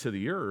cast him to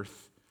the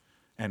earth,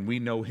 and we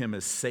know him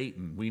as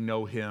Satan. We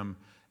know him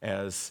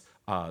as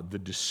the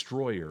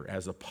destroyer,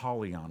 as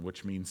Apollyon,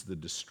 which means the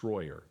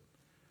destroyer.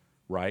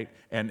 Right?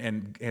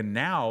 And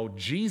now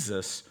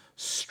Jesus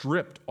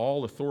stripped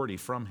all authority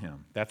from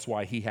him. That's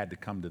why he had to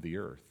come to the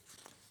earth.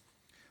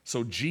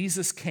 So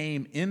Jesus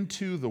came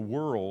into the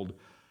world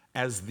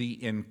as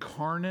the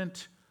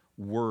incarnate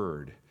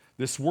Word.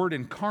 This word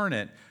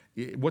incarnate,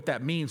 what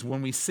that means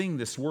when we sing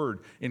this word,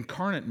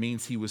 incarnate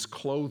means he was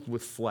clothed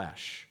with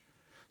flesh.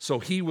 So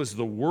he was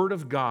the Word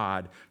of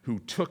God who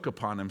took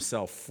upon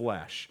himself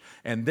flesh.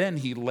 And then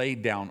he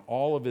laid down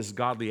all of his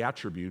godly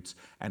attributes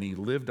and he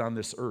lived on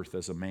this earth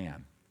as a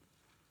man.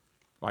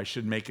 I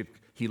should make it,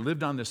 he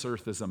lived on this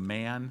earth as a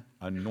man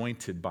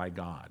anointed by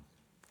God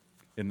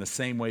in the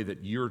same way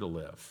that you're to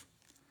live.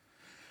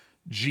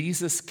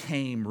 Jesus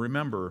came,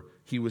 remember,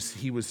 he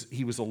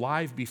was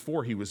alive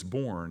before he was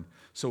born,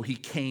 so he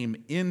came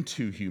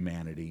into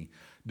humanity.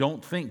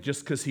 Don't think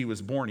just because he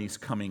was born, he's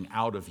coming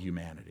out of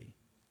humanity.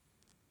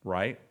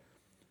 Right?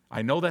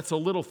 I know that's a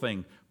little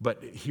thing,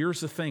 but here's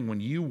the thing. When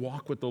you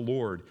walk with the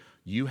Lord,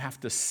 you have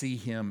to see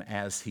him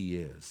as he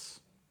is.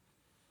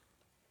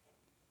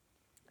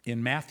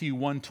 In Matthew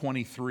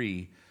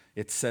 1:23,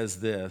 it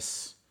says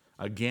this,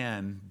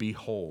 again,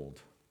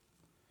 behold.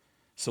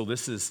 So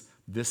this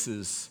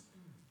is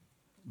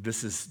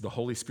the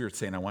Holy Spirit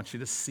saying, I want you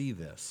to see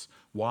this.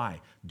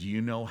 Why? Do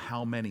you know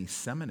how many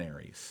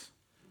seminaries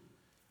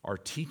are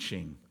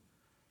teaching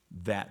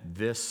that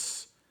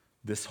this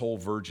whole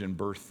virgin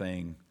birth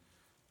thing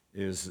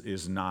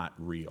is not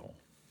real?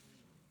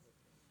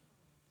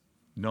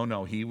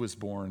 No, he was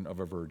born of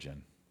a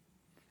virgin.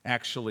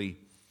 Actually,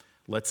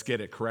 let's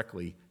get it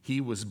correctly.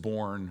 He was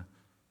born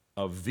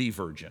of the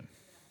virgin.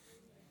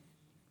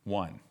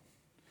 1.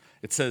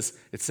 It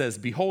says,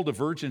 behold, a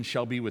virgin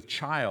shall be with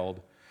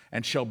child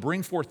and shall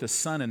bring forth a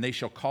son, and they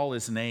shall call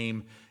his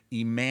name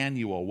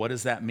Emmanuel. What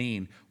does that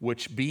mean?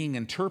 Which being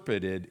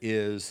interpreted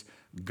is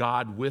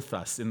God with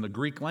us. In the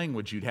Greek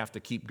language, you'd have to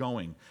keep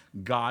going.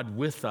 God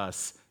with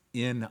us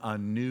in a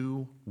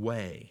new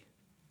way.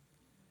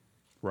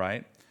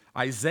 Right?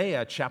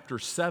 Isaiah chapter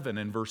 7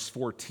 and verse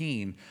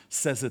 14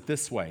 says it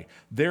this way,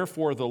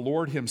 therefore the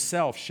Lord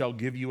himself shall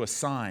give you a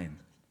sign.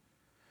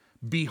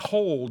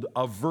 Behold,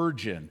 a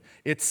virgin.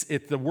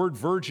 The word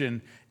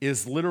virgin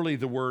is literally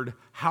the word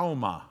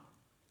hauma.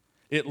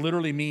 It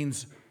literally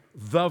means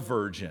the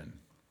virgin,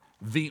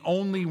 the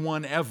only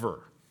one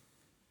ever.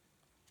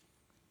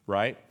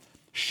 Right?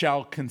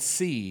 Shall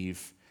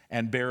conceive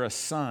and bear a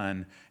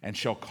son and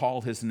shall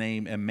call his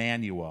name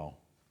Emmanuel.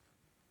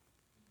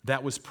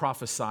 That was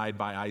prophesied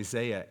by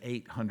Isaiah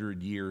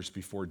 800 years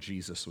before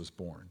Jesus was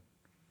born,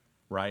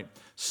 right?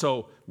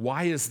 So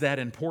why is that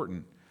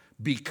important?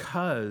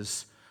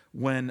 Because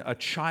when a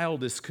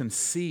child is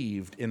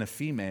conceived in a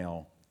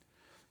female,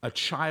 a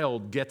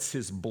child gets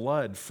his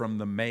blood from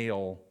the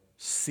male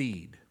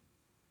seed.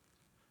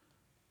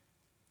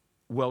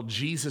 Well,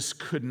 Jesus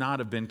could not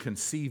have been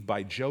conceived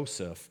by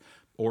Joseph,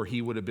 or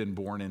he would have been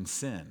born in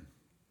sin.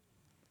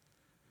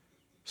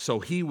 So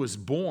he was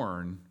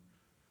born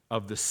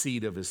of the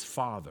seed of his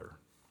father.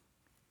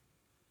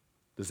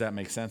 Does that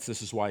make sense?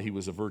 This is why he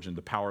was a virgin.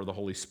 The power of the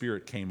Holy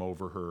Spirit came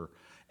over her,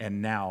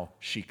 and now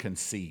she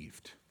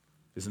conceived.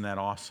 Isn't that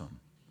awesome?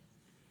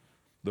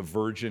 The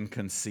virgin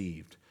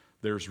conceived.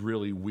 There's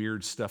really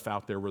weird stuff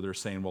out there where they're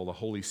saying, well, the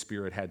Holy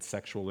Spirit had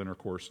sexual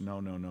intercourse.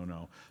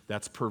 No.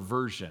 That's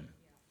perversion.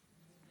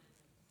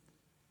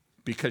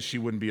 Because she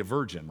wouldn't be a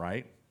virgin,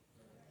 right?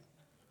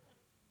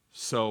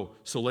 So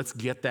let's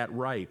get that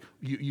right.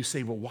 You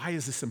say, well, why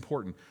is this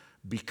important?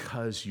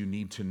 Because you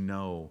need to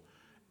know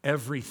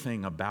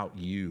everything about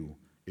you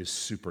is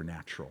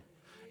supernatural.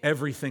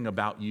 Everything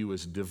about you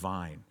is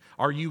divine.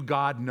 Are you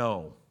God?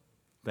 No.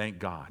 Thank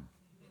God.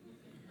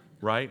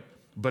 Right?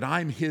 But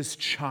I'm his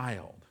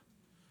child.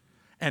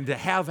 And to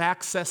have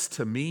access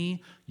to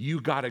me,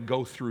 you got to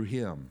go through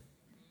him.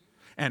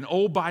 And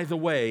oh, by the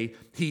way,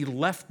 he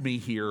left me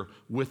here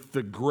with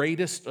the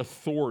greatest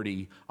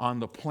authority on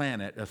the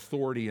planet,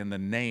 authority in the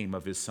name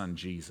of his son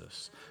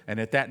Jesus. And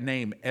at that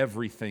name,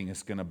 everything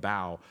is going to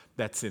bow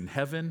that's in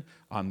heaven,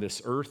 on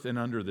this earth, and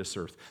under this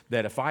earth.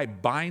 That if I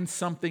bind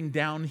something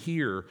down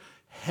here,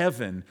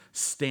 heaven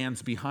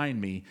stands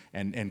behind me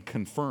and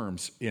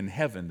confirms in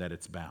heaven that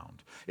it's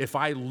bound. If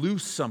I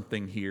loose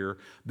something here,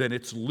 then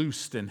it's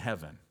loosed in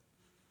heaven.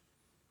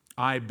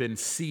 I've been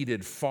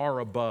seated far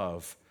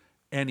above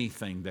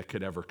anything that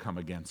could ever come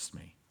against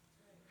me.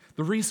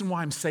 The reason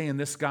why I'm saying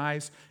this,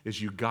 guys,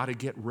 is you got to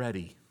get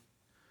ready,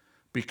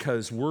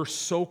 because we're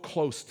so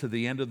close to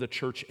the end of the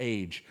church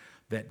age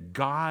that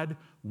God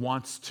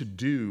wants to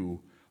do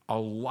a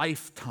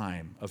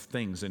lifetime of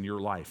things in your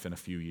life in a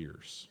few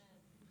years.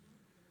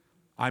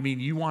 I mean,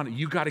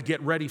 you got to get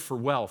ready for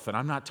wealth, and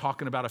I'm not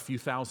talking about a few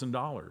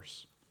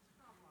 $1,000s.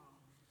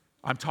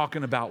 I'm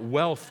talking about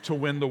wealth to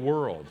win the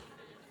world.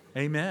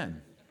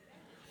 Amen.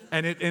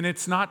 And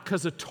it's not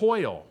because of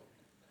toil.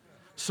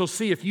 So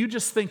see, if you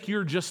just think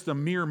you're just a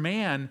mere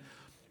man,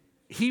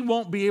 he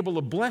won't be able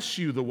to bless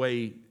you the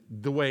way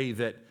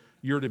that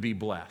you're to be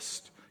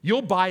blessed.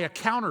 You'll buy a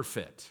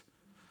counterfeit.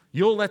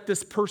 You'll let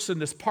this person,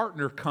 this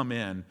partner, come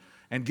in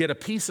and get a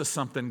piece of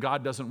something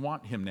God doesn't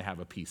want him to have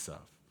a piece of.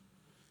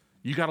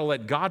 You got to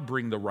let God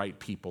bring the right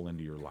people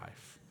into your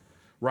life,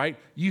 right?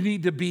 You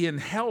need to be in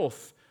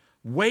health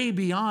way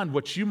beyond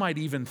what you might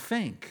even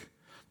think.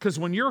 Because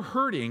when you're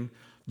hurting,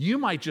 you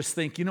might just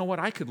think, you know what,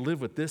 I could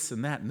live with this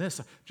and that and this.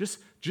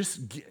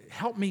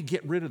 Help me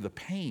get rid of the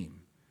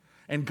pain.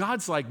 And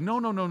God's like,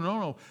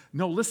 no,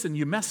 listen,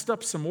 you messed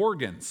up some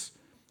organs.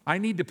 I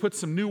need to put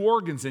some new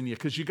organs in you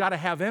because you got to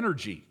have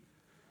energy.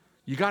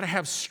 You got to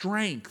have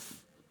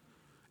strength.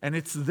 And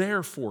it's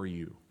there for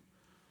you.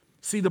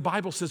 See, the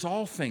Bible says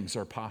all things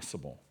are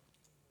possible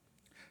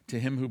to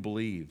him who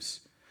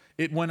believes.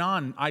 It went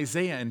on,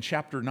 Isaiah in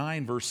chapter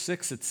 9, verse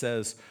 6, it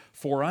says,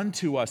 for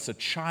unto us a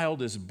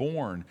child is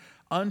born,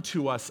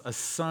 unto us a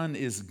son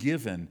is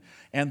given,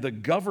 and the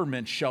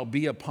government shall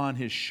be upon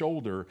his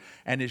shoulder,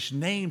 and his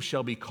name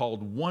shall be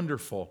called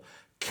Wonderful,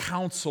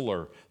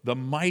 Counselor, the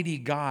Mighty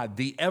God,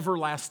 the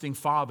Everlasting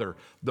Father,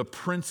 the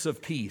Prince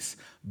of Peace.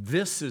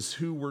 This is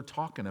who we're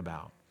talking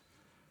about.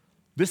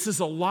 This is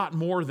a lot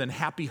more than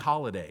happy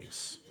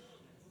holidays,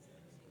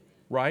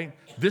 right?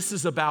 This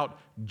is about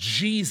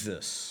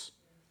Jesus,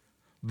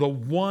 the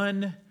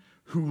one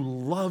who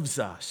loves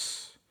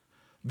us,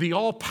 the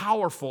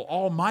all-powerful,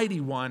 almighty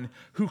one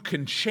who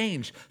can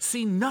change.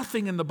 See,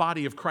 nothing in the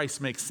body of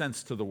Christ makes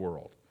sense to the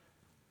world,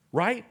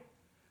 right?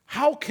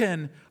 How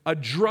can a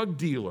drug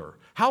dealer,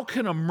 how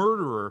can a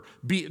murderer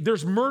be?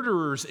 There's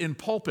murderers in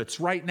pulpits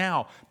right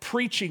now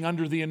preaching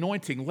under the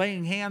anointing,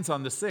 laying hands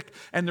on the sick,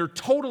 and they're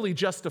totally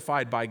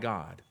justified by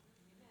God.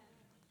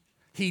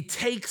 He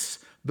takes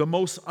the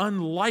most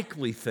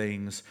unlikely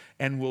things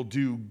and will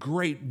do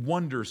great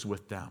wonders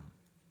with them.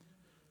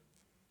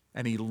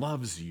 And he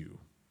loves you.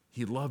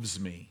 He loves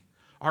me.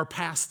 Our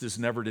past is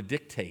never to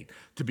dictate.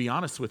 To be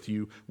honest with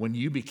you, when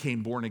you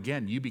became born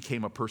again, you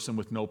became a person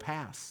with no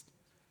past.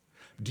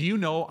 Do you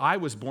know I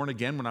was born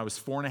again when I was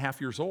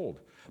 4.5 years old?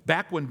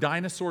 Back when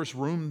dinosaurs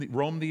roamed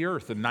the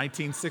earth in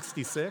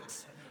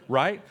 1966,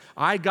 right?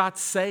 I got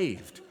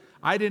saved.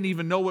 I didn't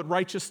even know what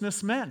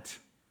righteousness meant.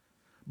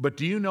 But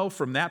do you know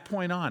from that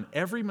point on,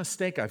 every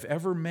mistake I've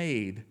ever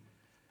made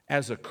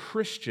as a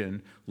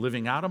Christian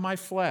living out of my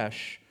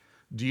flesh,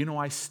 do you know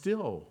I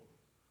still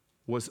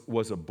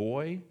was a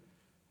boy,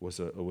 was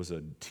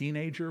a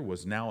teenager,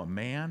 was now a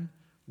man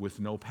with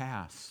no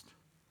past?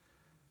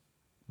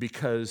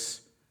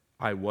 Because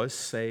I was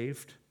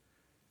saved,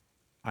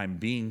 I'm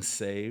being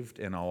saved,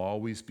 and I'll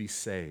always be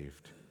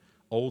saved.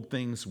 Old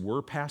things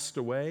were passed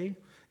away.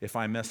 If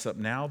I mess up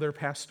now, they're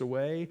passed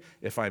away.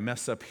 If I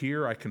mess up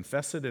here, I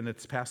confess it and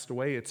it's passed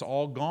away. It's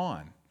all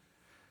gone.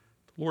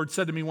 The Lord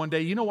said to me one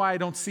day, you know why I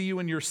don't see you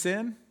in your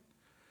sin?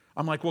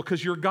 I'm like, well,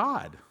 because you're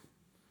God.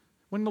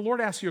 When the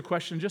Lord asks you a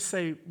question, just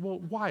say, well,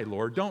 why,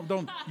 Lord? Don't,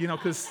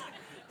 because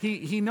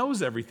he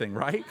knows everything,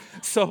 right?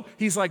 So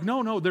he's like,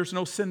 no, there's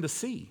no sin to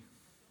see.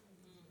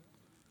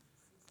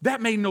 That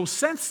made no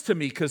sense to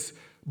me because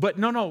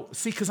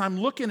I'm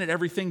looking at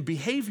everything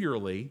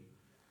behaviorally.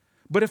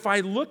 But if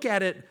I look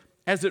at it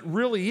as it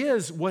really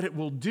is, what it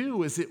will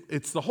do is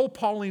it's the whole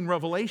Pauline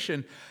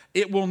revelation.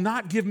 It will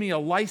not give me a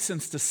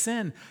license to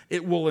sin.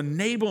 It will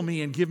enable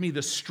me and give me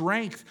the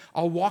strength.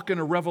 I'll walk in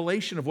a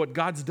revelation of what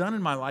God's done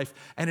in my life,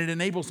 and it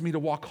enables me to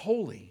walk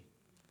holy.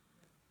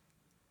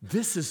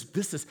 This is,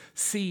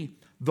 see,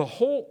 the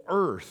whole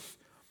earth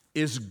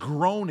is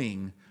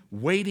groaning,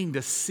 waiting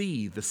to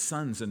see the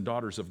sons and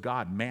daughters of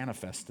God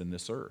manifest in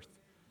this earth.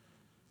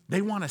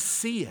 They want to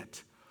see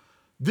it.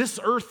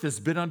 This earth has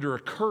been under a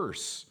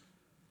curse.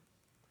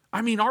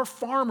 I mean, our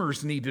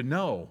farmers need to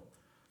know,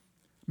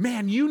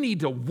 man, you need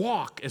to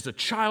walk as a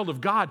child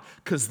of God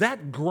because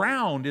that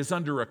ground is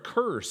under a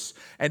curse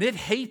and it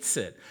hates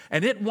it.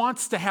 And it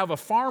wants to have a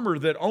farmer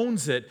that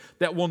owns it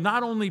that will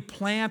not only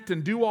plant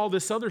and do all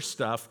this other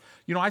stuff.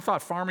 You know, I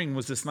thought farming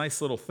was this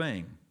nice little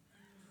thing.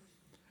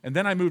 And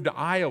then I moved to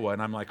Iowa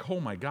and I'm like, oh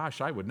my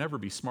gosh, I would never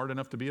be smart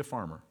enough to be a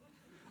farmer.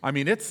 I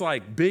mean, it's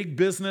like big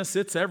business,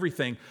 it's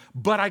everything.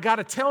 But I got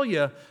to tell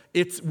you,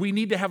 we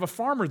need to have a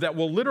farmer that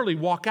will literally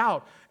walk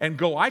out and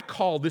go, I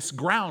call this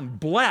ground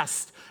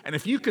blessed. And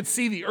if you could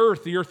see the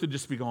earth would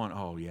just be going,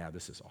 oh yeah,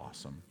 this is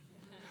awesome.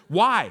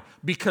 Why?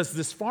 Because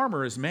this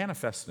farmer is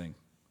manifesting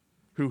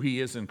who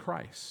he is in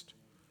Christ.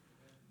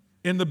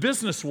 In the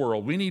business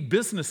world, we need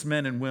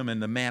businessmen and women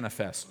to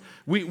manifest.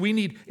 We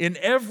need, in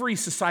every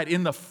society,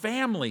 in the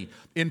family,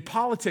 in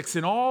politics,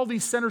 in all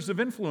these centers of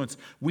influence,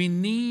 we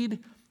need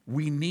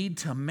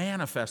to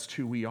manifest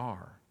who we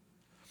are.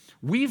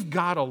 We've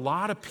got a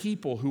lot of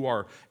people who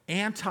are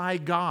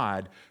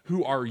anti-God,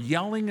 who are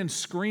yelling and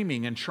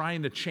screaming and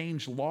trying to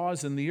change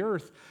laws in the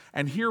earth.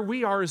 And here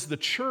we are as the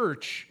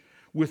church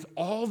with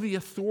all the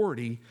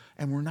authority,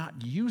 and we're not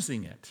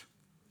using it.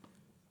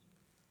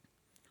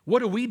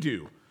 What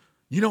do?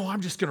 You know,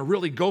 I'm just going to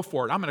really go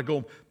for it. I'm going to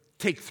go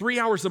take 3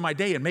 hours of my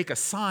day and make a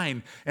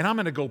sign, and I'm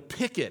going to go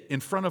picket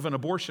in front of an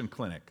abortion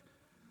clinic.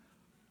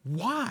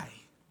 Why?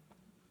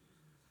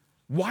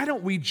 Why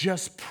don't we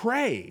just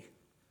pray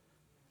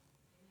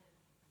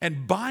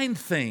and bind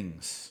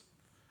things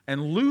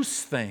and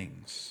loose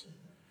things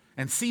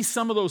and see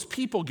some of those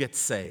people get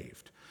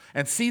saved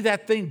and see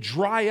that thing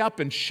dry up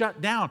and shut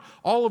down?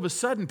 All of a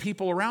sudden,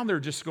 people around there are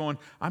just going,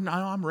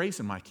 I'm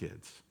raising my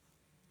kids,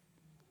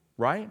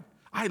 right?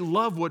 I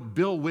love what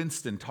Bill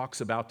Winston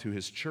talks about to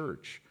his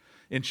church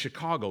in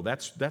Chicago.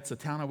 That's the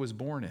town I was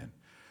born in.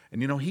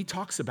 And you know, he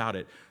talks about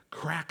it,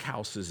 crack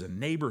houses and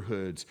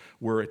neighborhoods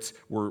where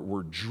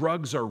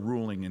drugs are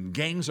ruling and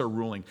gangs are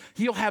ruling.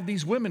 He'll have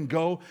these women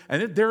go,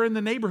 and they're in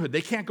the neighborhood.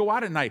 They can't go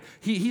out at night.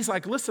 He's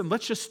like, listen,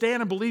 let's just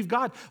stand and believe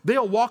God.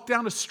 They'll walk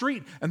down the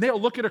street, and they'll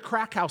look at a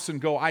crack house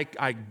and go,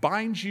 I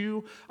bind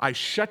you, I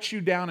shut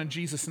you down in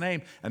Jesus'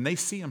 name, and they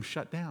see him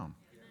shut down.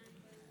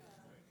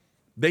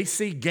 They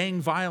see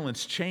gang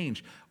violence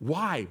change.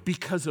 Why?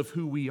 Because of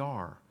who we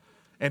are.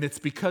 And it's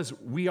because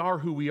we are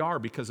who we are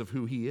because of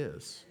who he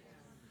is.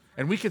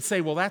 And we could say,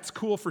 well, that's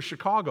cool for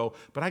Chicago,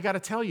 but I got to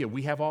tell you,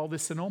 we have all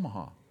this in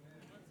Omaha.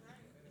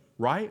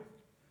 Right?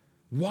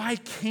 Why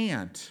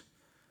can't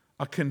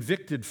a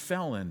convicted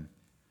felon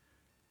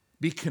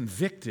be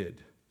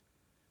convicted,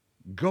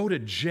 go to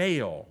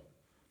jail,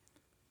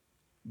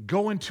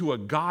 go into a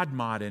God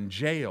mod in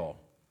jail,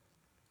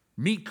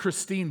 meet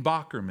Christine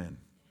Bockerman,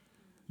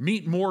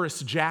 meet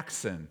Morris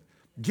Jackson,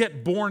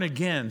 get born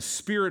again,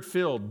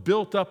 spirit-filled,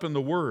 built up in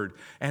the Word,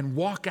 and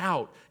walk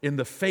out in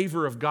the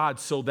favor of God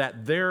so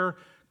that their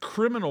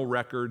criminal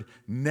record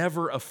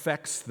never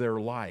affects their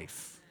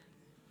life?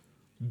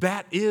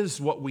 That is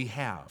what we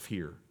have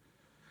here.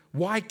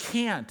 Why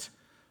can't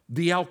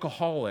the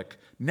alcoholic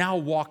now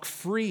walk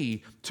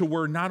free to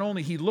where not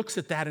only he looks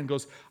at that and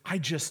goes,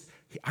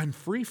 I'm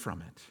free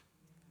from it?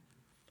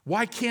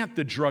 Why can't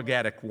the drug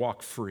addict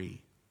walk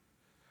free?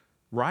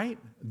 Right?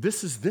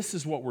 This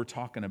is what we're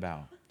talking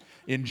about.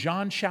 In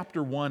John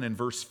chapter 1 and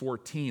verse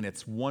 14,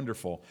 it's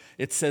wonderful.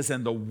 It says,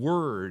 and the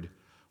Word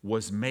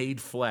was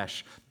made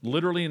flesh.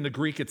 Literally in the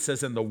Greek, it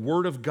says, and the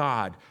Word of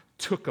God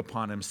took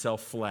upon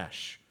himself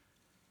flesh.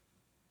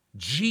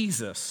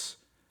 Jesus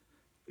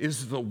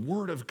is the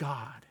Word of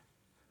God.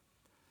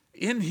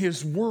 In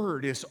his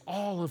Word is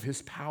all of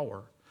his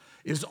power,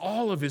 is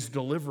all of his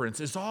deliverance,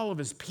 is all of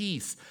his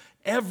peace.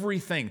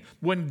 Everything.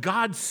 When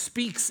God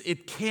speaks,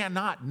 it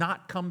cannot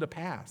not come to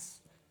pass.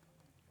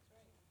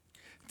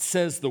 It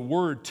says the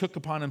Word took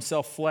upon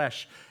himself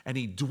flesh, and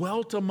he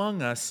dwelt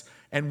among us,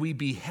 and we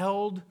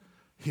beheld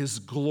his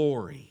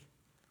glory.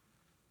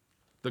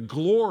 The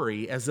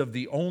glory as of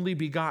the only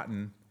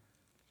begotten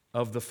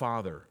of the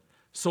Father.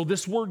 So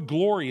this word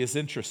glory is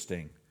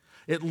interesting.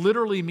 It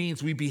literally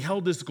means we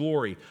beheld his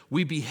glory.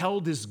 We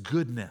beheld his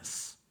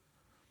goodness.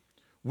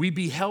 We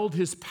beheld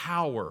his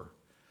power.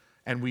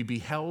 And we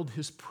beheld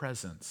his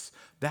presence.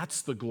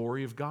 That's the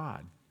glory of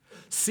God.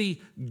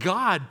 See,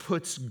 God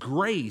puts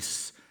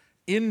grace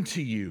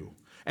into you.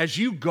 As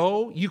you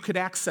go, you could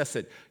access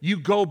it. You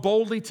go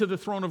boldly to the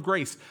throne of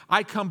grace.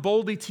 I come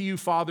boldly to you,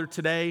 Father,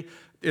 today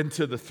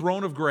into the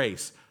throne of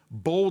grace.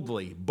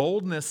 Boldly.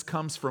 Boldness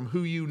comes from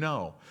who you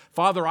know.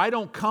 Father, I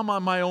don't come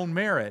on my own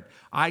merit.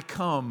 I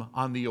come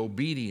on the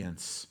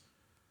obedience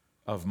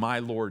of my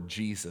Lord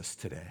Jesus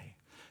today.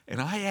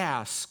 And I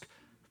ask,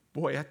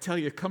 boy, I tell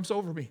you, it comes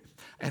over me.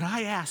 And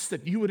I ask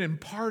that you would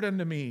impart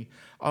unto me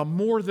a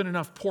more than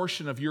enough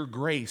portion of your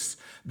grace,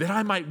 that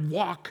I might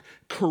walk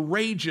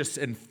courageous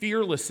and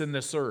fearless in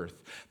this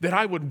earth, that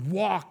I would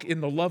walk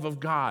in the love of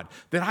God,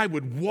 that I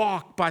would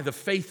walk by the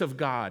faith of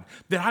God,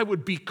 that I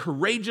would be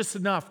courageous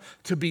enough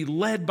to be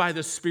led by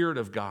the Spirit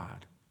of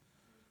God.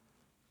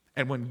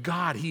 And when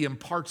God, He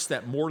imparts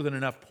that more than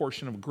enough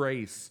portion of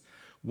grace,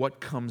 what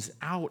comes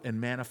out and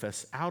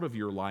manifests out of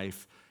your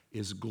life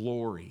is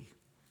glory.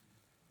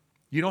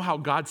 You know how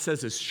God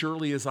says, as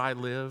surely as I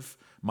live,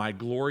 my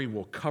glory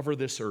will cover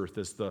this earth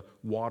as the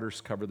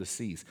waters cover the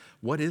seas.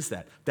 What is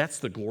that? That's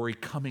the glory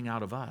coming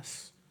out of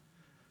us.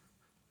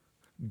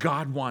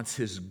 God wants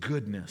His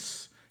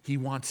goodness. He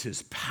wants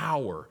His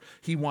power.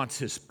 He wants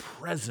His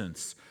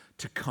presence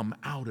to come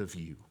out of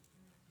you.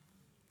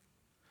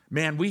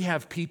 Man, we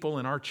have people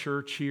in our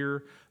church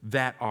here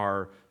that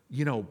are,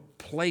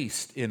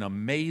 placed in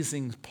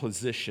amazing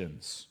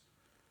positions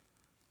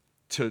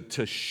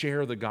to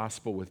share the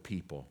gospel with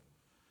people.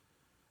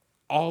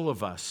 All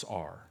of us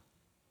are.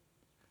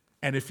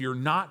 And if you're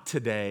not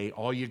today,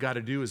 all you got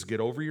to do is get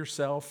over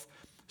yourself,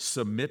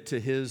 submit to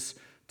His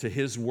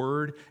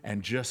word,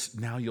 and just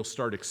now you'll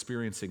start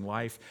experiencing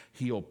life.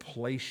 He'll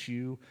place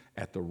you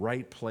at the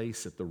right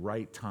place at the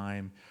right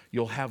time.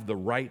 You'll have the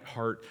right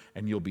heart,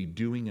 and you'll be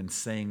doing and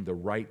saying the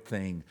right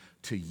thing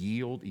to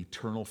yield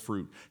eternal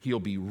fruit. He'll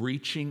be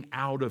reaching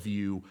out of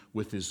you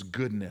with His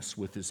goodness,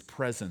 with His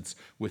presence,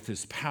 with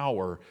His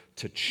power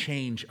to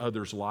change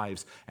others'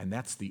 lives, and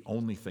that's the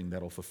only thing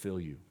that'll fulfill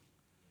you.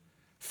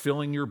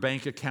 Filling your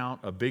bank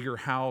account, a bigger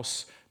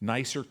house,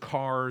 nicer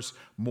cars,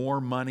 more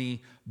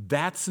money,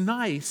 that's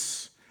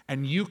nice,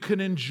 and you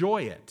can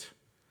enjoy it,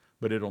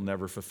 but it'll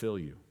never fulfill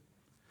you.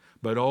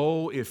 But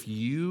oh, if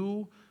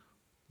you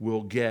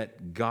will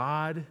get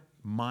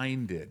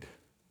God-minded,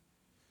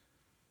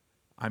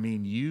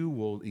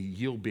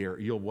 you'll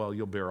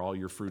bear all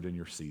your fruit in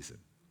your season.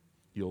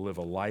 You'll live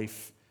a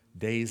life,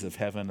 days of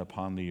heaven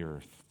upon the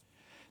earth.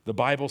 The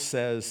Bible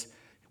says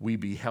we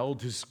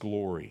beheld His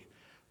glory.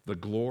 The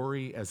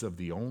glory as of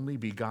the only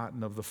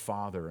begotten of the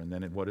Father. And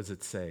then what does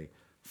it say?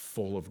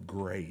 Full of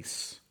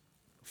grace,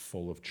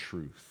 full of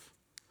truth.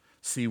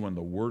 See, when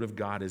the Word of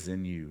God is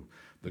in you,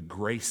 the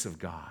grace of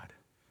God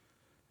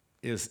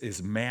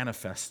is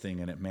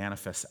manifesting, and it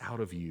manifests out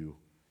of you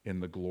in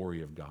the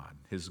glory of God,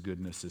 His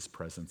goodness, His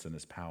presence, and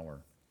His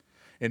power.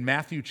 In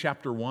Matthew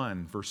chapter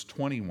 1, verse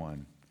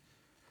 21,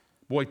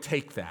 boy,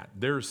 take that.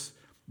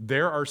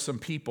 There are some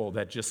people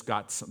that just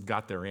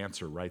got their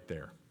answer right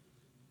there.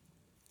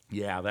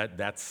 Yeah,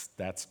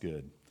 that's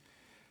good.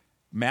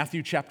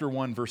 Matthew chapter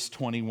 1, verse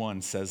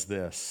 21 says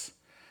this,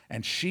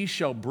 "And she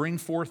shall bring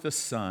forth a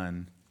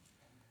son,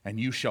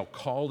 and you shall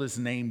call his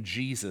name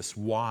Jesus."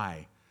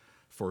 Why?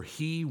 For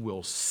he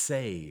will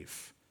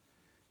save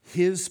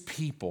his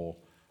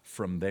people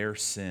from their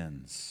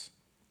sins.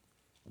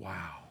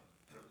 Wow.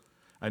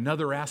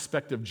 Another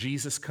aspect of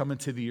Jesus coming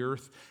to the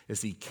earth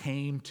is He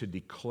came to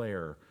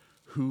declare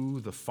who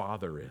the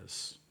Father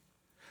is.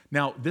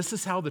 Now, this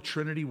is how the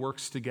Trinity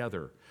works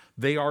together.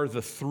 They are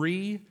the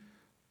three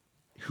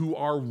who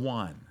are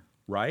one,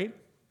 right?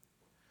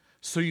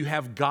 So you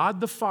have God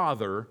the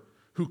Father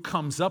who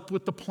comes up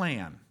with the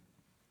plan.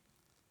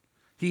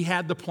 He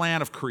had the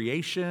plan of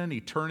creation,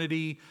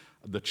 eternity,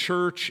 the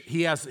church.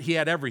 He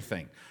had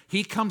everything.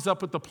 He comes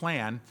up with the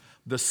plan.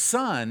 The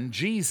Son,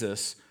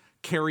 Jesus,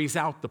 carries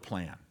out the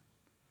plan.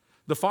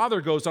 The Father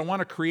goes, "I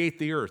want to create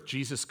the earth."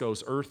 Jesus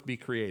goes, "Earth be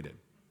created.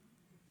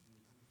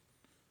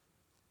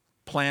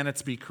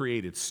 Planets be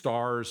created,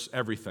 stars,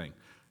 everything."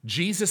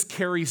 Jesus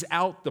carries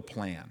out the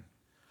plan.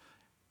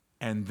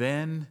 And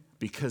then,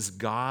 because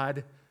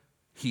God,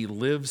 He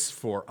lives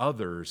for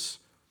others,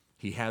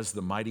 He has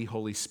the mighty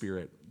Holy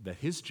Spirit that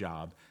His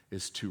job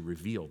is to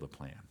reveal the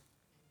plan.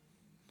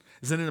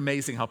 Isn't it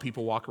amazing how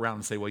people walk around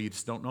and say, "Well, you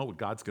just don't know what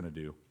God's going to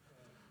do"?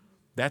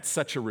 That's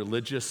such a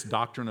religious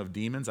doctrine of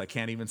demons. I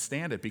can't even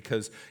stand it,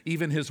 because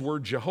even His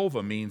word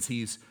Jehovah means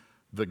He's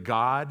the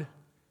God,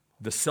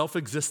 the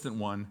self-existent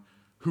one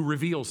who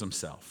reveals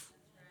Himself.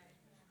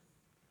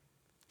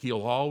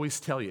 He'll always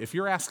tell you. If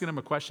you're asking Him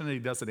a question and He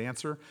doesn't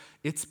answer,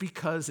 it's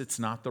because it's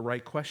not the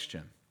right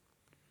question.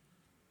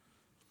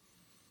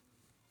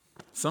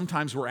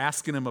 Sometimes we're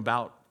asking Him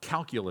about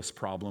calculus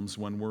problems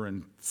when we're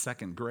in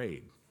second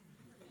grade.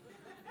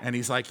 And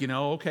He's like,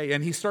 okay.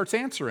 And He starts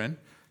answering.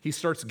 He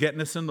starts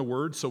getting us in the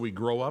Word, so we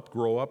grow up,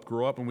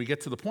 and we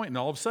get to the point, and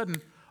all of a sudden,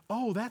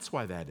 oh, that's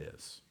why that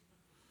is.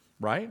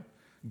 Right?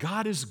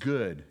 God is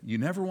good. You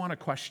never want to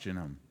question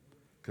Him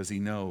because He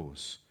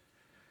knows.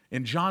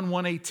 In John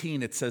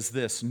 1:18, it says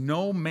this,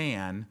 "No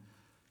man,"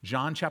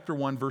 John chapter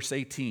 1, verse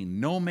 18,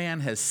 "no man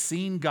has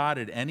seen God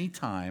at any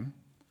time.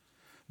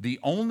 The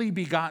only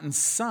begotten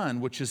Son,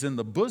 which is in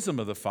the bosom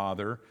of the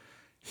Father,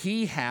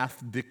 He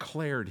hath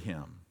declared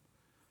Him."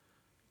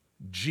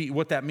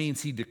 What that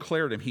means, He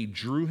declared Him. He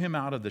drew Him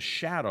out of the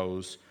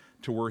shadows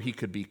to where He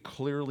could be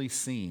clearly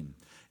seen.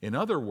 In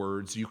other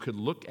words, you could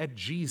look at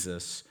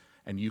Jesus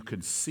and you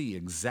could see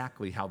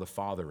exactly how the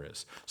Father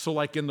is. So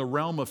like in the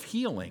realm of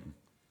healing,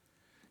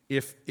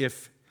 if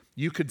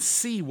you could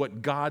see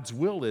what God's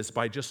will is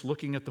by just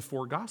looking at the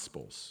 4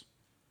 Gospels.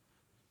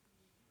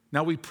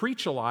 Now we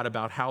preach a lot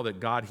about how that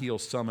God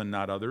heals some and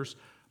not others,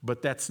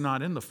 but that's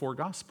not in the 4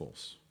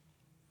 Gospels.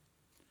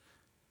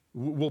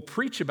 We'll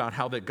preach about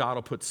how that God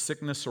will put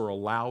sickness or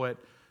allow it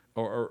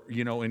or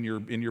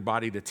in your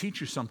body to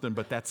teach you something,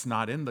 but that's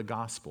not in the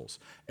Gospels.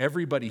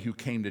 Everybody who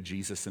came to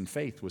Jesus in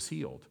faith was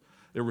healed.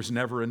 There was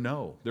never a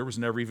no. There was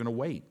never even a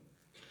wait.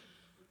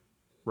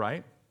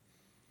 Right?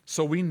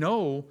 So we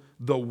know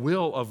the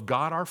will of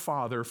God our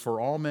Father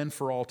for all men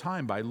for all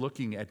time by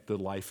looking at the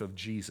life of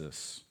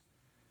Jesus.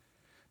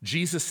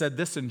 Jesus said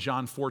this in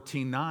John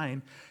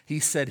 14:9. He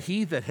said,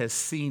 "He that has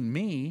seen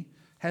me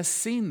has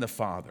seen the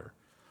Father."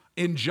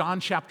 In John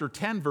chapter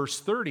 10, verse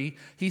 30,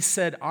 he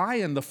said, "I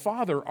and the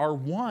Father are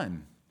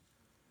one."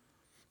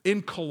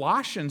 In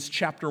Colossians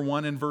chapter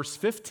 1 and verse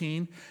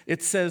 15,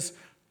 it says,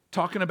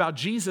 talking about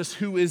Jesus,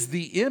 who is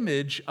the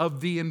image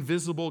of the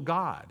invisible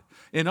God.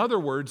 In other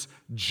words,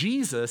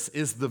 Jesus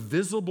is the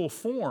visible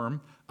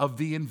form of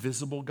the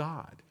invisible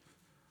God.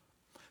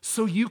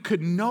 So you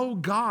could know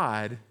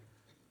God.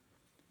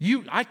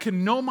 I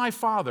can know my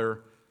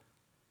Father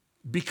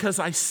because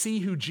I see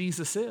who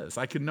Jesus is.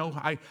 I can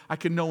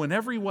know in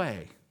every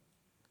way.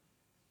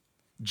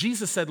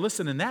 Jesus said,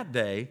 listen, in that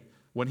day,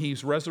 when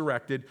he's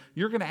resurrected,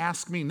 you're going to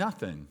ask me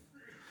nothing.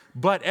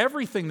 But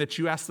everything that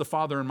you ask the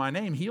Father in my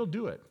name, he'll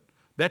do it.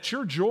 That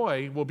your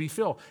joy will be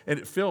filled. And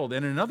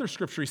in another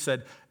scripture, he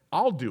said,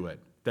 I'll do it,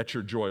 that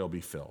your joy will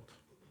be filled.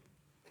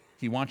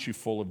 He wants you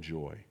full of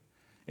joy.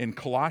 In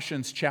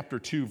Colossians chapter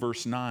 2,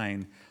 verse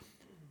 9,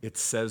 it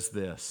says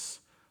this,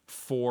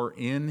 "For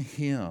in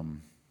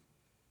him,"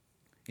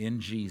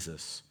 in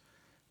Jesus,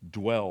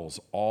 "dwells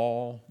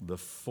all the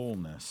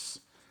fullness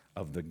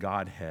of the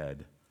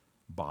Godhead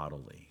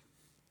bodily."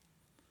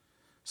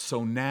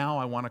 So now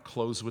I want to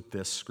close with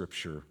this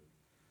scripture.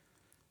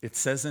 It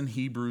says in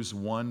Hebrews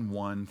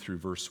 1:1 through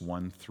verse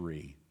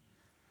 1:3.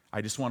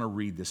 I just want to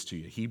read this to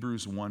you.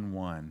 Hebrews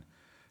 1:1,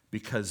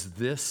 because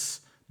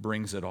this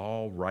brings it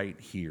all right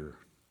here.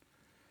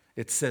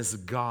 It says,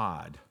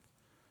 "God,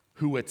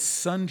 who at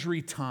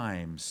sundry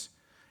times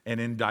and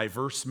in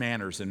diverse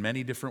manners, in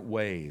many different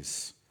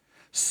ways,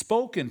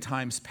 spoke in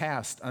times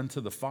past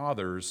unto the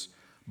fathers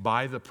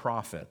by the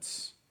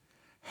prophets,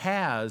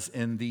 has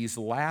in these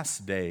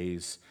last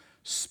days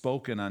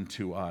spoken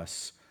unto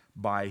us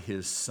by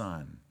his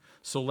Son."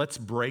 So let's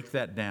break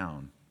that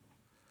down.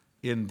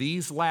 In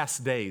these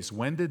last days,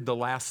 when did the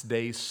last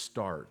days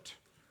start?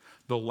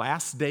 The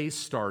last days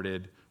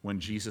started when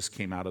Jesus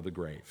came out of the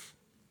grave.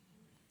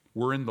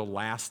 We're in the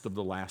last of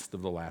the last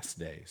of the last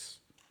days.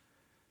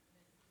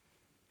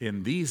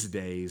 In these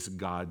days,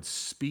 God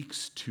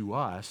speaks to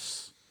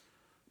us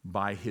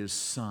by his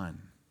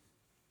Son.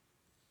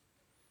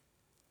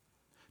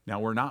 Now,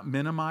 we're not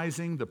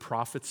minimizing the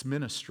prophet's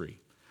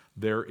ministry.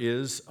 There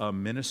is a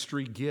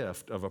ministry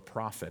gift of a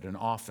prophet, an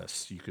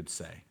office, you could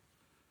say.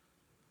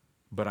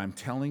 But I'm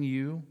telling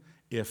you,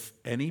 if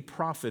any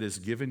prophet has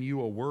given you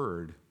a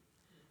word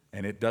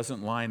and it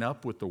doesn't line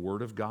up with the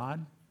word of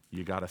God,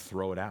 you got to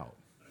throw it out.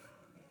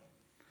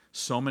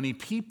 So many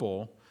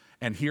people,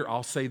 and here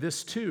I'll say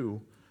this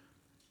too,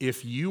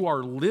 if you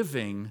are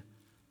living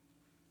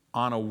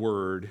on a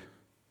word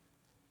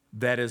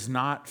that is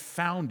not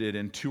founded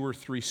in 2 or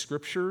 3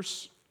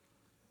 scriptures,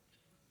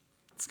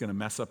 it's going to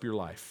mess up your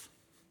life.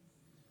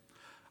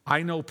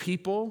 I know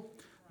people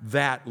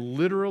that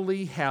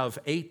literally have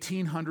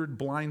 1,800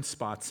 blind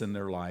spots in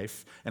their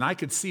life, and I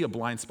could see a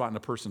blind spot in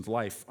a person's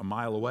life a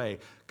mile away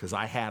because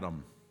I had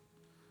them.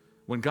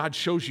 When God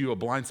shows you a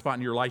blind spot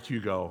in your life,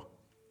 you go,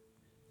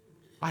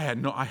 I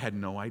had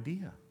no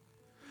idea.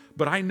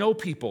 But I know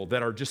people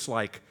that are just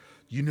like,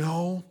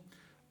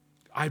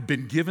 I've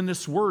been given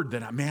this word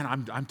that,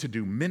 man, I'm to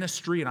do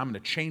ministry and I'm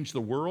going to change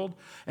the world.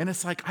 And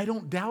it's like, I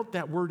don't doubt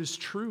that word is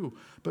true.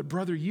 But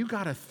brother, you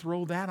got to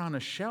throw that on a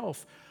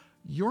shelf.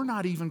 You're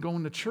not even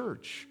going to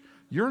church.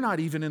 You're not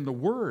even in the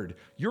Word.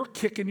 You're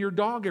kicking your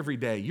dog every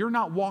day. You're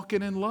not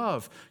walking in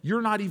love.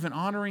 You're not even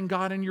honoring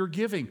God in your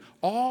giving.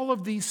 All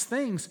of these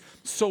things.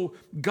 So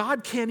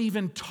God can't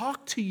even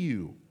talk to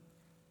you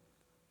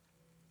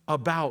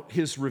about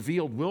His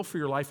revealed will for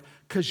your life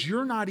because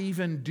you're not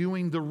even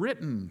doing the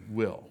written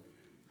will.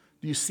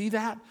 Do you see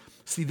that?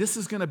 See, this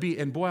is going to be,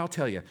 and boy, I'll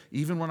tell you,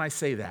 even when I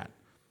say that,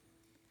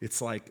 it's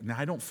like, now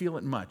I don't feel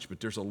it much, but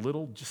there's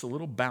just a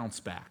little bounce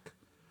back.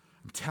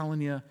 I'm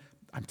telling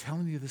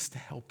you this to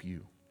help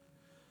you.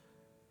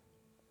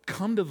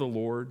 Come to the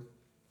Lord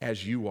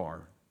as you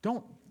are.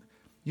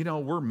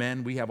 We're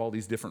men, we have all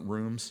these different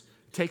rooms.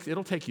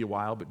 It'll take you a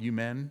while, but you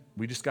men,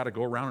 we just got to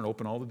go around and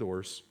open all the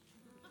doors.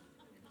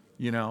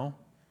 We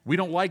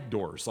don't like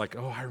doors. Like,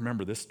 oh, I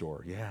remember this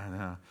door.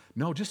 Yeah,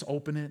 no, just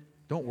open it.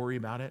 Don't worry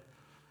about it.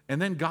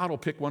 And then God will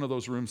pick one of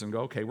those rooms and go,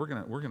 okay, we're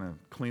gonna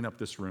clean up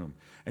this room.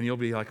 And you'll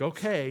be like,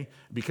 okay,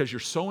 because you're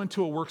so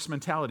into a works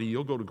mentality,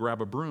 you'll go to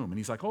grab a broom. And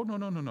He's like, oh,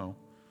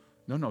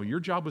 no, your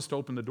job was to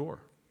open the door.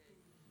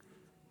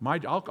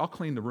 I'll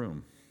clean the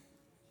room.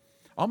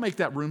 I'll make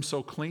that room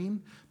so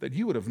clean that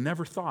you would have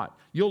never thought.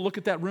 You'll look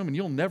at that room and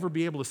you'll never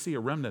be able to see a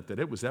remnant that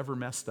it was ever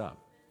messed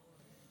up.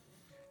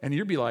 And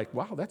you'll be like,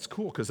 wow, that's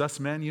cool, because us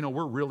men,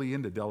 we're really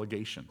into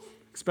delegation,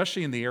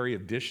 especially in the area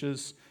of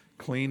dishes,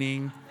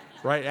 cleaning,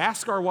 right?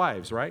 Ask our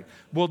wives, right?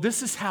 Well,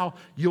 this is how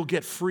you'll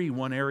get free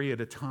one area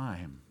at a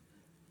time.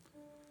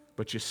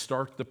 But you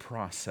start the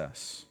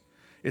process.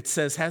 It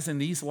says, has in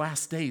these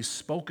last days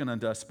spoken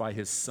unto us by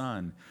his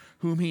Son,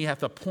 whom he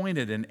hath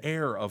appointed an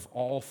heir of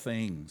all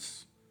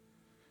things,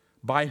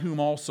 by whom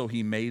also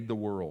he made the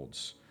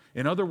worlds.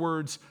 In other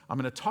words, I'm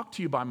going to talk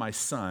to you by my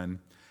Son,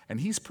 and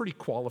he's pretty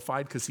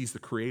qualified because he's the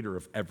creator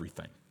of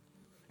everything,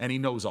 and he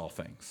knows all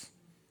things.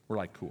 We're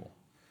like, cool.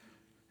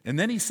 And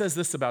then he says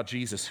this about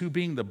Jesus, who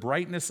being the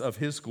brightness of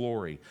his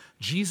glory.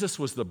 Jesus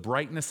was the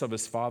brightness of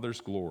his Father's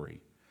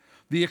glory,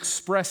 the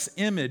express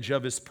image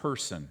of his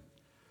person.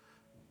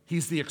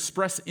 He's the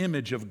express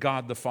image of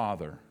God the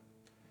Father.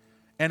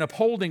 And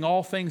upholding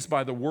all things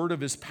by the word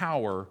of his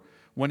power,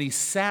 when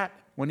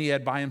he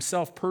had by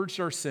himself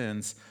purged our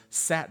sins,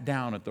 sat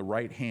down at the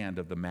right hand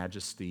of the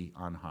Majesty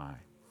on high.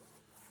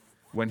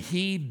 When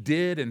he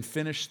did and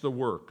finished the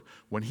work,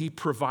 when he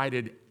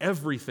provided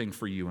everything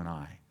for you and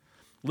I.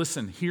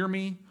 Listen, hear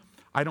me.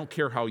 I don't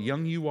care how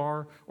young you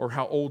are or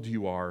how old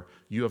you are.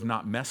 You have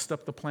not messed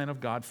up the plan of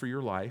God for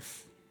your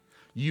life.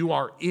 You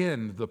are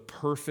in the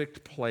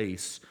perfect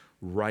place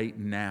right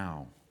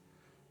now.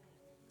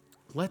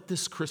 Let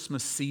this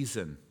Christmas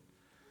season,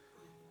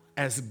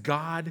 as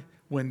God,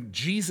 when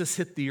Jesus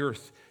hit the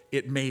earth,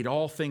 it made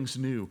all things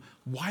new.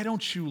 Why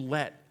don't you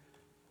let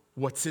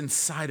what's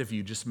inside of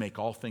you just make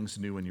all things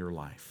new in your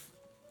life?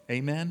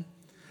 Amen?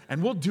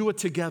 And we'll do it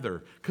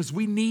together because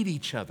we need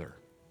each other.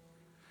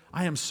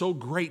 I am so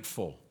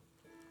grateful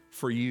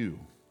for you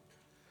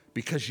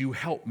because you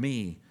help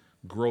me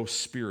grow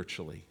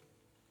spiritually.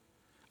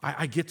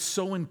 I get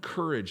so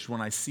encouraged when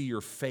I see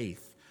your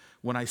faith,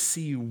 when I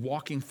see you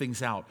walking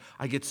things out.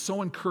 I get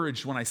so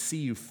encouraged when I see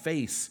you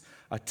face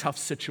a tough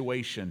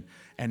situation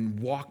and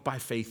walk by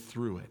faith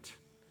through it.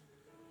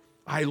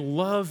 I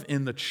love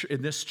in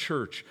this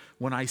church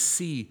when I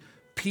see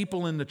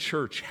people in the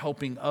church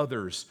helping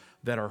others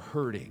that are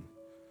hurting.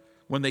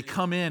 When they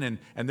come in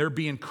and they're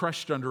being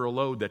crushed under a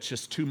load that's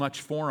just too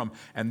much for them,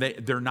 and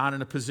they're not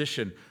in a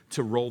position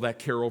to roll that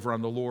care over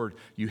on the Lord,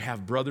 you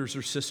have brothers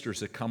or sisters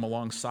that come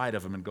alongside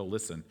of them and go,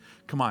 listen,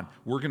 come on,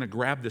 we're going to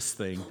grab this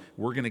thing,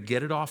 we're going to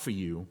get it off of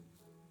you,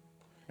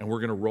 and we're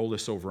going to roll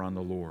this over on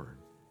the Lord.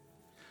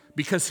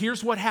 Because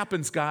here's what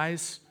happens,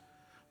 guys.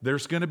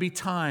 There's going to be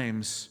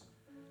times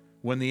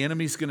when the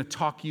enemy's going to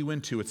talk you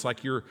into, it's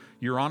like you're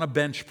on a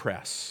bench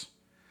press,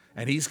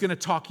 and he's going to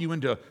talk you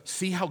into,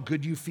 see how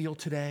good you feel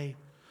today?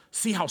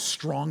 See how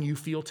strong you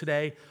feel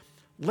today?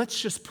 Let's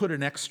just put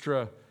an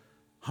extra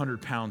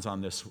 100 pounds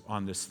on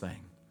this thing.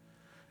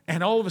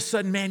 And all of a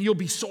sudden, man, you'll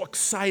be so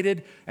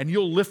excited, and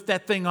you'll lift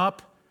that thing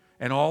up,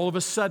 and all of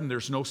a sudden,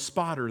 there's no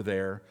spotter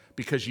there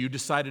because you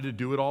decided to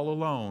do it all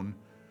alone,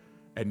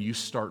 and you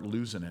start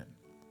losing it.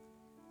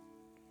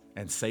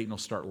 And Satan will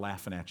start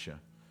laughing at you.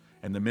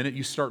 And the minute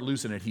you start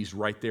losing it, he's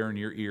right there in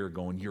your ear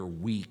going, you're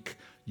weak.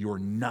 You're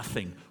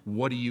nothing.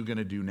 What are you going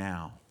to do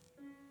now?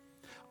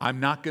 I'm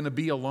not going to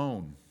be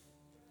alone.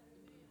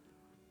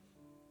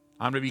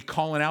 I'm going to be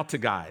calling out to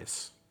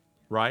guys,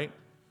 right?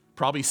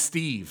 Probably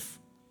Steve.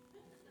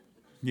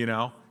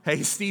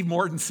 Hey, Steve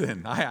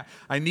Mortensen,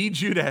 I need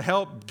you to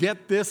help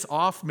get this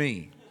off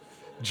me.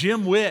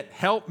 Jim Witt,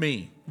 help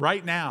me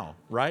right now,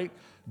 right?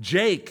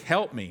 Jake,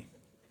 help me.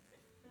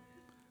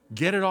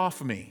 Get it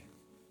off of me,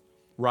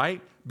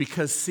 right?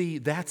 Because, see,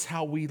 that's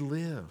how we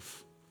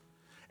live.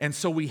 And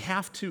so we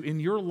have to, in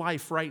your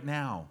life right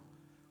now,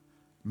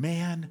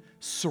 man,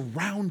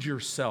 surround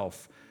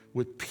yourself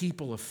with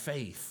people of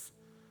faith,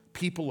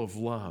 people of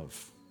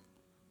love.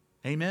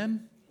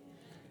 Amen?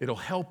 It'll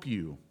help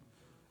you,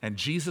 and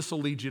Jesus will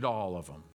lead you to all of them.